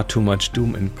hopefully not too much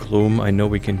doom and gloom. I know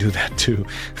we can do that too.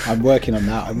 I'm working on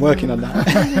that.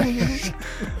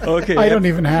 Okay, I don't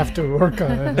even have to work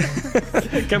on it.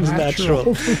 it comes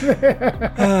natural.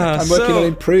 I'm working on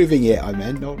improving it. I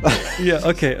meant not. Yeah.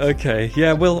 Okay.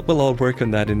 Yeah, we'll all work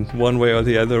on that in one way or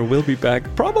the other. We'll be back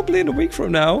probably in a week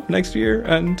from now, next year,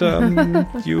 and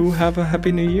you have a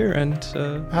happy new year and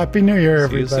Happy New Year,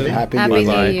 See you soon. everybody. Happy Happy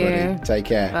New New Year, Year. everybody. Take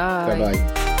care. Bye.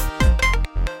 Bye-bye.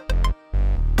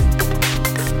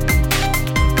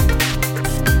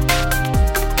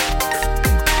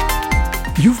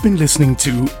 You've You've been listening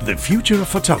to The Future of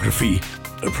Photography,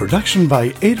 a production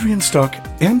by Adrian Stock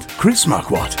and Chris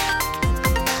Marquardt.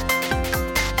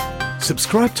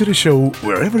 Subscribe to the show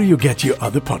wherever you get your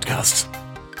other podcasts.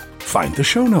 Find the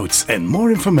show notes and more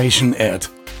information at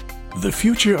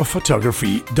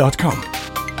thefutureofphotography.com.